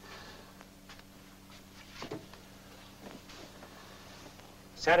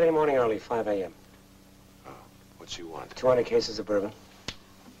 Saturday morning early, 5 a.m. What's he want? 200 cases of bourbon.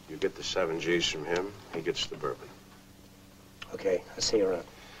 You get the 7 G's from him, he gets the bourbon. Okay, I'll see you around.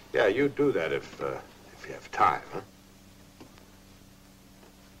 Yeah, you do that if you have time, huh?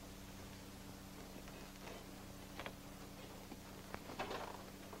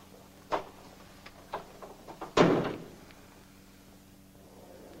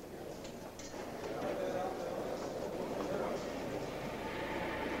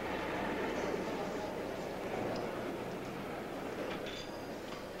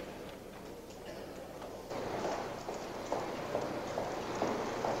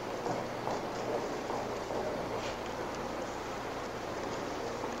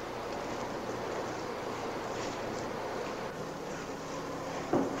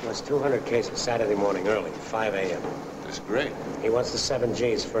 It's 200 cases Saturday morning early, 5 a.m. That's great. He wants the 7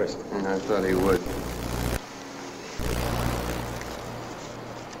 G's first. I thought he would.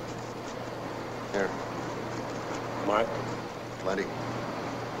 Here. Mark? Plenty.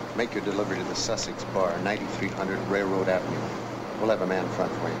 Make your delivery to the Sussex Bar, 9300 Railroad Avenue. We'll have a man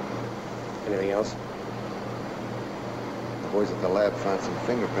front for you. Anything else? The boys at the lab found some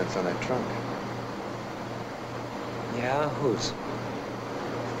fingerprints on that trunk. Yeah, whose?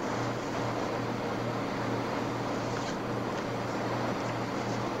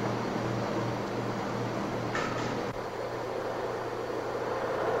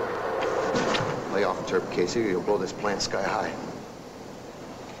 Lay off the turp, Casey, or you'll blow this plant sky high.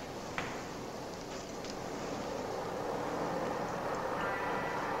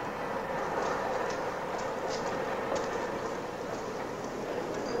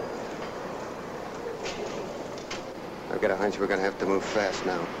 I've got a hunch we're gonna have to move fast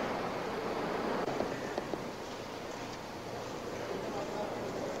now.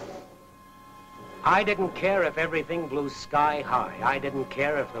 I didn't care if everything blew sky high. I didn't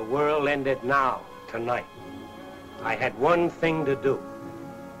care if the world ended now, tonight. I had one thing to do.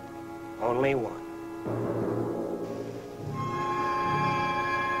 Only one.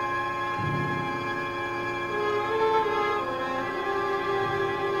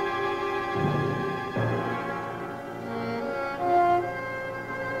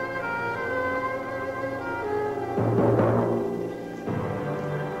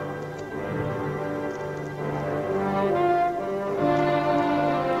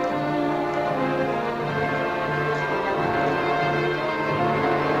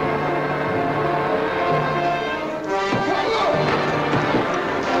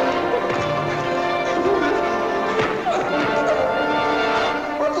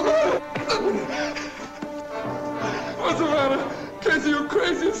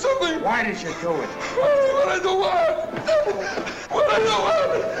 Why did you do it? What I do what? What I do what?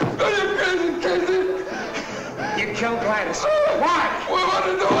 Are you crazy, Casey? You killed Gladys. Why? What I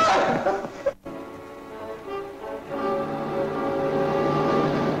do what?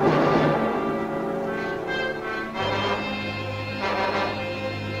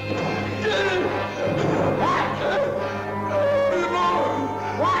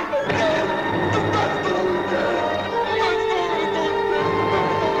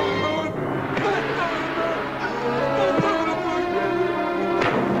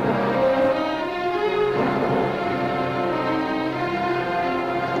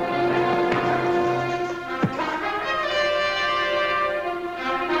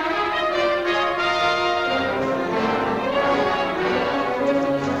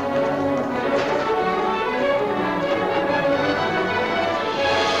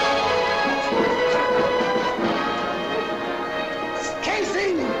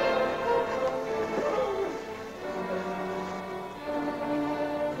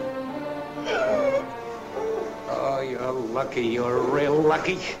 Lucky, you're real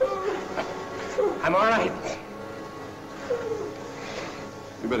lucky. I'm all right.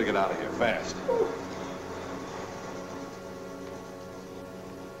 You better get out of here fast.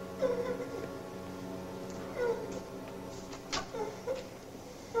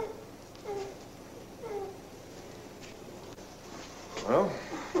 Well,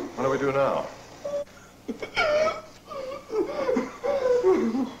 what do we do now?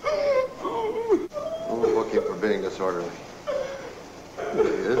 We'll book you for being disorderly.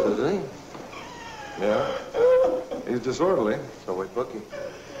 isn't he? Yeah. He's disorderly. So we Bookie.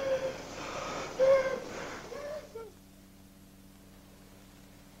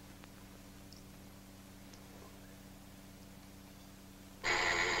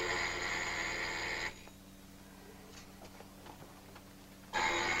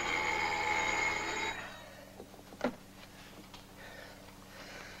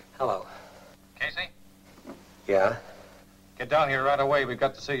 Hello. Casey? Yeah? Get down here right away. We've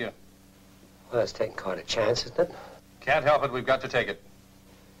got to see you. Well, that's taking quite a chance, isn't it? Can't help it. We've got to take it.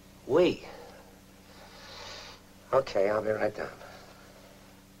 We? Okay, I'll be right down.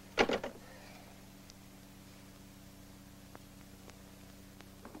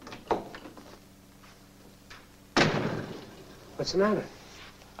 What's the matter?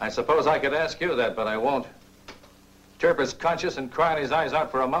 I suppose I could ask you that, but I won't. Turp is conscious and crying his eyes out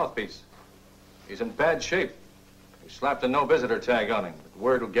for a mouthpiece. He's in bad shape. We slapped a no-visitor tag on him, but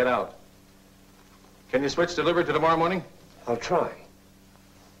word will get out. Can you switch delivery to tomorrow morning? I'll try.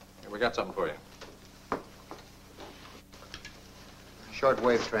 Here, we got something for you.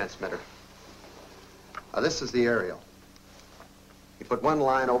 Shortwave transmitter. This is the aerial. You put one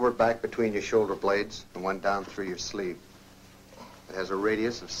line over back between your shoulder blades and one down through your sleeve. It has a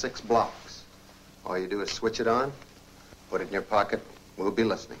radius of 6 blocks. All you do is switch it on, put it in your pocket. We'll be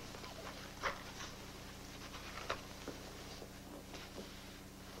listening.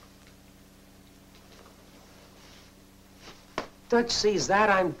 Dutch sees that,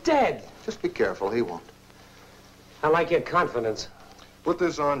 I'm dead. Just be careful, he won't. I like your confidence. Put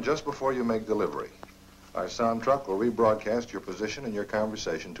this on just before you make delivery. Our sound truck will rebroadcast your position and your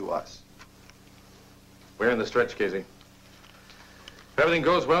conversation to us. We're in the stretch, Casey. If everything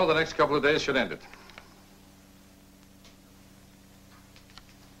goes well, the next couple of days should end it.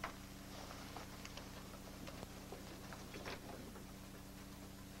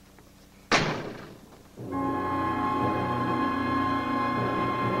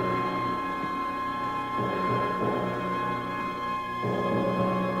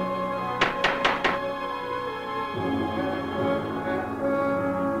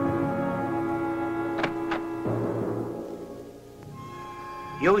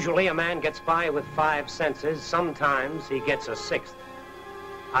 Usually a man gets by with 5 senses. Sometimes he gets a 6th.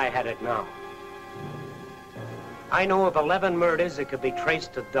 I had it now. I know of 11 murders that could be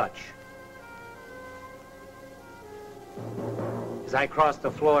traced to Dutch. As I crossed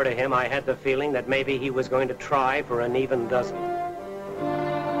the floor to him, I had the feeling that maybe he was going to try for an even dozen.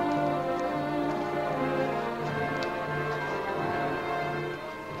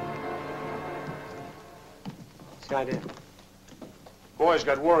 See, I did. Boys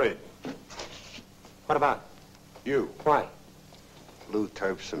got worried. What about? You. Why? Lou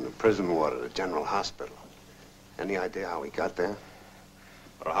Terp's in the prison ward at the General Hospital. Any idea how he got there?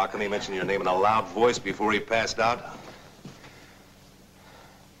 Or how come he mentioned your name in a loud voice before he passed out?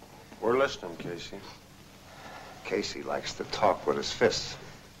 We're listening, Casey. Casey likes to talk with his fists.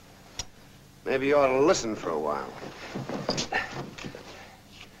 Maybe you ought to listen for a while.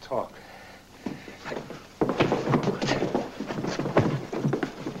 Talk.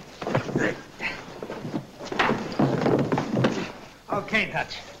 Okay,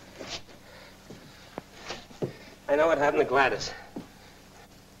 Dutch. I know what happened to Gladys.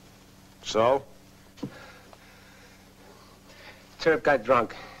 So? Turp got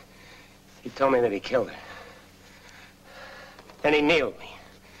drunk. He told me that he killed her. Then he kneeled me.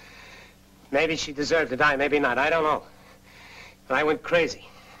 Maybe she deserved to die, maybe not. I don't know. But I went crazy.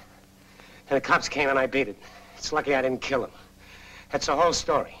 And the cops came and I beat it. It's lucky I didn't kill him. That's the whole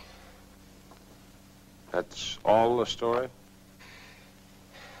story. That's all the story?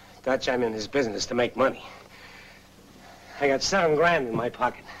 Dutch, I'm in his business to make money. I got $7 grand in my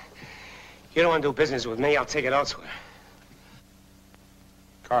pocket. You don't want to do business with me, I'll take it elsewhere.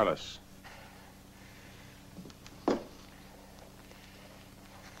 Carlos.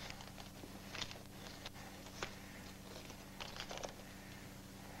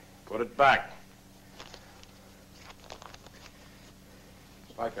 Put it back.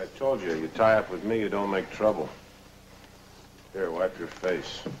 It's like I told you, you tie up with me, you don't make trouble. Here, wipe your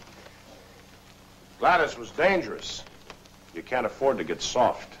face. Gladys was dangerous. You can't afford to get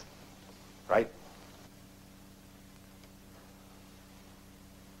soft, right?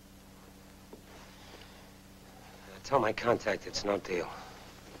 Tell my contact it's no deal.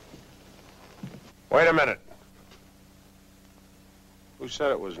 Wait a minute. Who said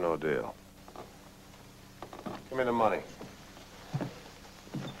it was no deal? Give me the money.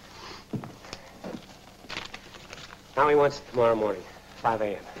 Now he wants it tomorrow morning, 5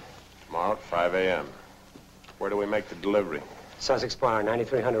 a.m. Tomorrow at 5 a.m. Where do we make the delivery? Sussex Bar,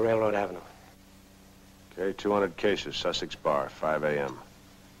 9300 Railroad Avenue. Okay, 200 cases, Sussex Bar, 5 a.m.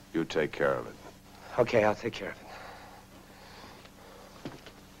 You take care of it. Okay, I'll take care of it.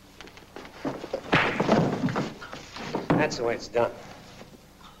 That's the way it's done.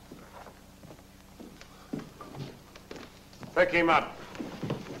 Pick him up.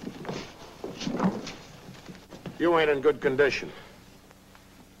 You ain't in good condition.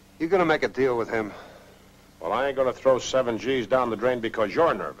 You gonna make a deal with him? Well, I ain't gonna throw 7 G's down the drain because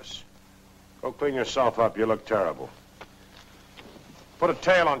you're nervous. Go clean yourself up. You look terrible. Put a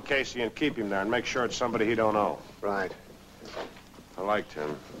tail on Casey and keep him there and make sure it's somebody he don't know. Right. I liked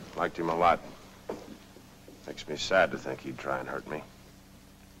him. Liked him a lot. Makes me sad to think he'd try and hurt me.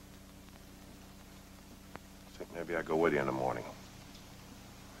 I think maybe I'll go with you in the morning.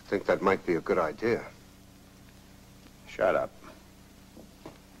 I think that might be a good idea. Shut up.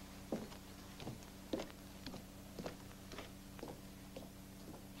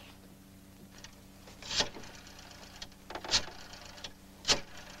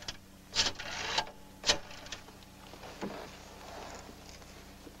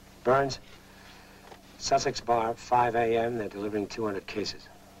 Burns, Sussex Bar, 5 a.m. They're delivering 200 cases.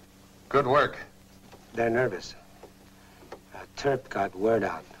 Good work. They're nervous. Terp got word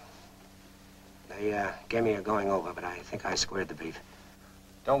out. They gave me a going over, but I think I squared the beef.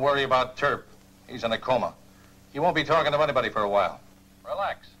 Don't worry about Terp. He's in a coma. He won't be talking to anybody for a while.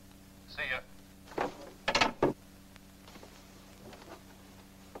 Relax. See ya.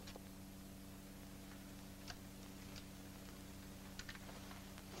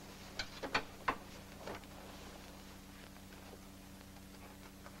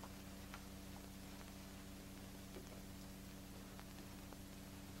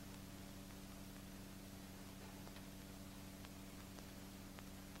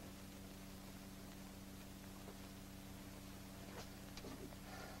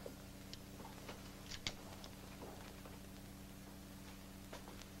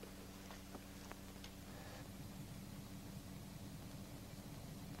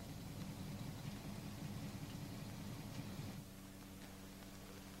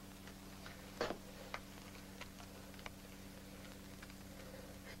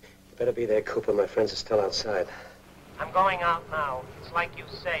 Better be there, Cooper. My friends are still outside. I'm going out now. It's like you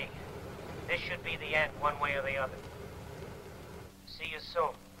say. This should be the end, one way or the other. See you soon.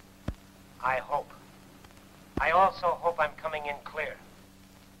 I hope. I also hope I'm coming in clear.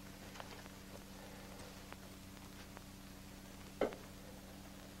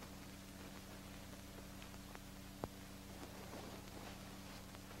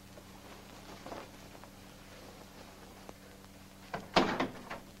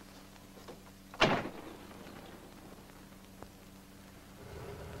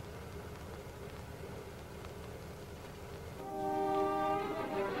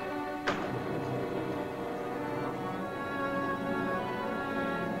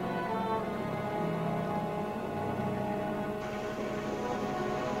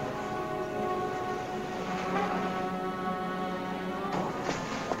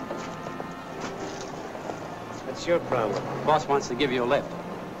 What's your problem? Boss wants to give you a lift.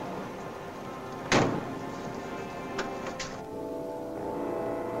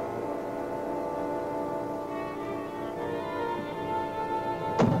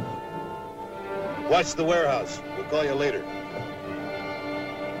 Watch the warehouse. We'll call you later.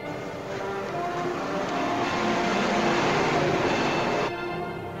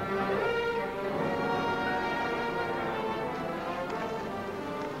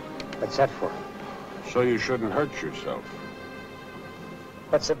 What's that for? So you shouldn't hurt yourself.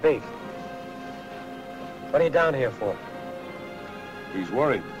 What's the beef? What are you down here for? He's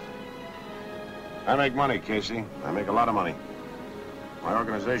worried. I make money, Casey. I make a lot of money. My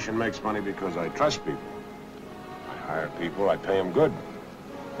organization makes money because I trust people. I hire people, I pay them good.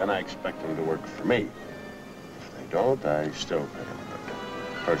 Then I expect them to work for me. If they don't, I still pay them good.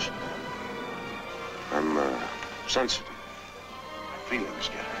 Personally. I'm sensitive. My feelings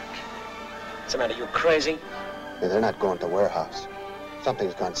get hurt. What's the matter, you crazy? Yeah, they're not going to warehouse.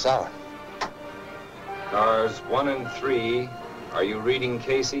 Something's gone sour. Cars 1 and 3. Are you reading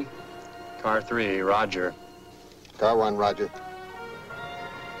Casey? Car 3, Roger. Car 1, Roger.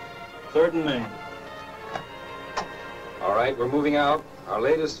 3rd and Main. All right, we're moving out. Our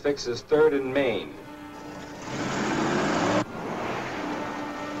latest fix is 3rd and Main.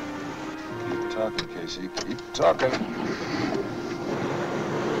 Keep talking, Casey. Keep talking.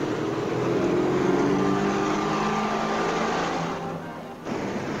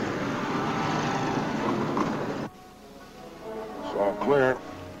 It's all clear.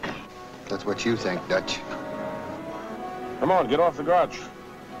 That's what you think, Dutch. Come Come on, get off the grouch.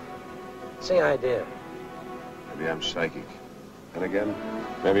 It's the idea. Maybe I'm psychic. And again,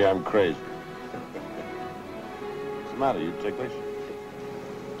 maybe I'm crazy. What's the matter? You ticklish?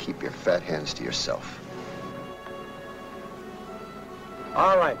 Keep your fat hands to yourself.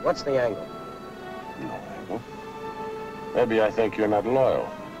 All right, what's the angle? No angle. Maybe I think you're not loyal.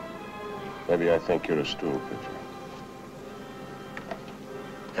 Maybe I think you're a stool pitcher.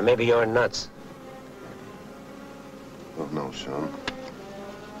 And maybe you're nuts. Oh, no, son.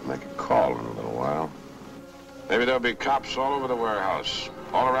 I'll make a call in a little while. Maybe there'll be cops all over the warehouse,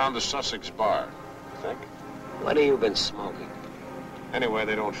 all around the Sussex bar. Think? What have you been smoking? Anyway,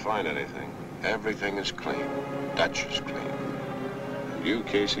 they don't find anything. Everything is clean. Dutch is clean. And you,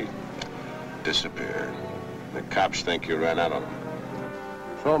 Casey, disappeared. The cops think you ran out on them.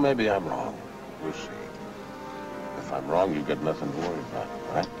 So maybe I'm wrong. We'll see. If I'm wrong, you got nothing to worry about,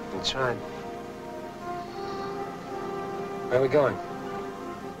 all right? That's right. Where are we going?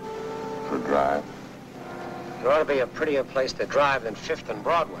 For a drive. There ought to be a prettier place to drive than 5th and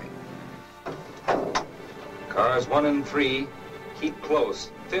Broadway. Cars 1 and 3, keep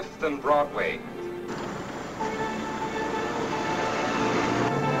close. 5th and Broadway.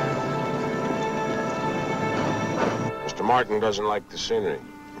 Mr. Martin doesn't like the scenery.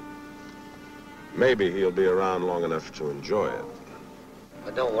 Maybe he'll be around long enough to enjoy it.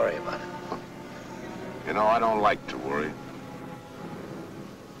 But don't worry about it. You know, I don't like to worry.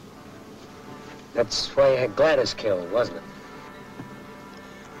 That's why you had Gladys killed, wasn't it?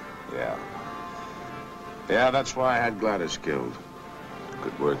 Yeah. Yeah, that's why I had Gladys killed.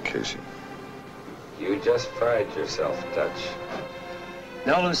 Good work, Casey. You just fried yourself, Dutch.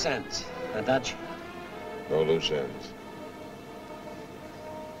 No loose ends, huh, Dutch? No loose ends.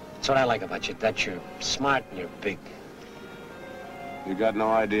 That's what I like about you, Dutch. You're smart and you're big. You got no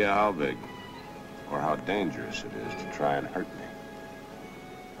idea how big or how dangerous it is to try and hurt me.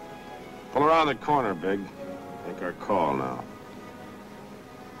 Pull around the corner, Big. Make our call now.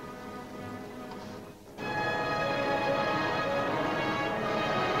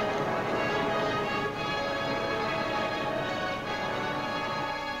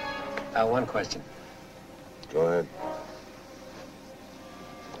 One question. Go ahead.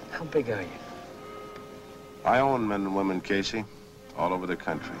 How big are you? I own men and women, Casey, all over the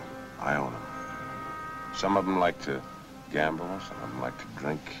country. I own them. Some of them like to gamble, some of them like to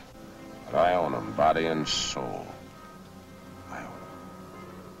drink. But I own them, body and soul. I own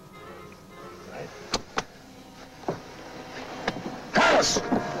them. Right. Carlos!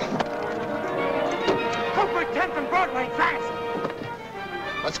 Cooper, 10th and Broadway, fast!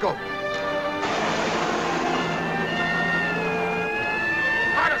 Let's go.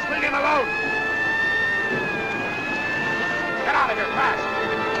 Carlos, leave him alone! Get out of here, fast!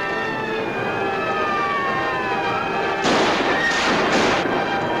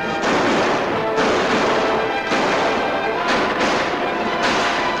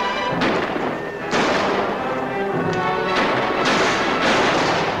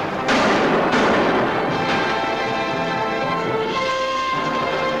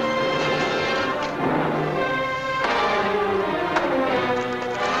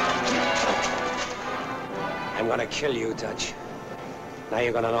 I'm gonna kill you, Dutch. Now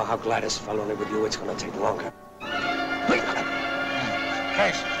you're gonna know how Gladys fell only with you. It's gonna take longer.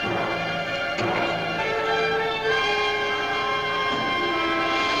 Case.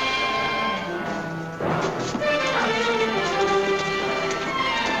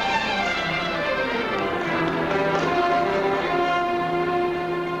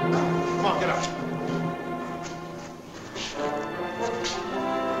 Come on, get up.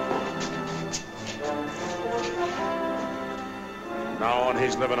 Now on,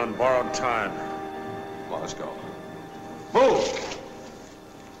 he's living on borrowed time. Come on, let's go. Move!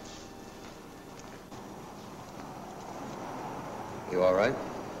 You all right?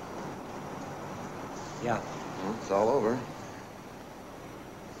 Yeah. Well, it's all over.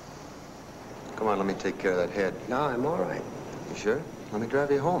 Come on, let me take care of that head. No, I'm all right. You sure? Let me drive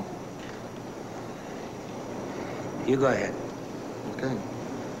you home. You go ahead. Okay.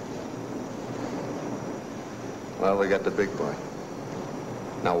 Well, we got the big boy.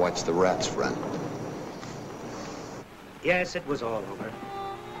 Now watch the rats, friend. Yes, it was all over.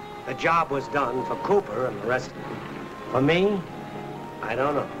 The job was done for Cooper and the rest of them. For me, I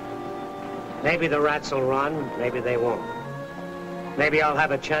don't know. Maybe the rats will run, maybe they won't. Maybe I'll have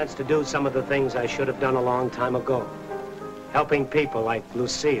a chance to do some of the things I should have done a long time ago. Helping people like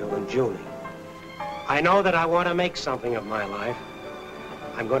Lucille and Julie. I know that I want to make something of my life.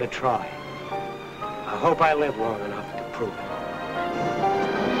 I'm going to try. I hope I live long enough to prove it.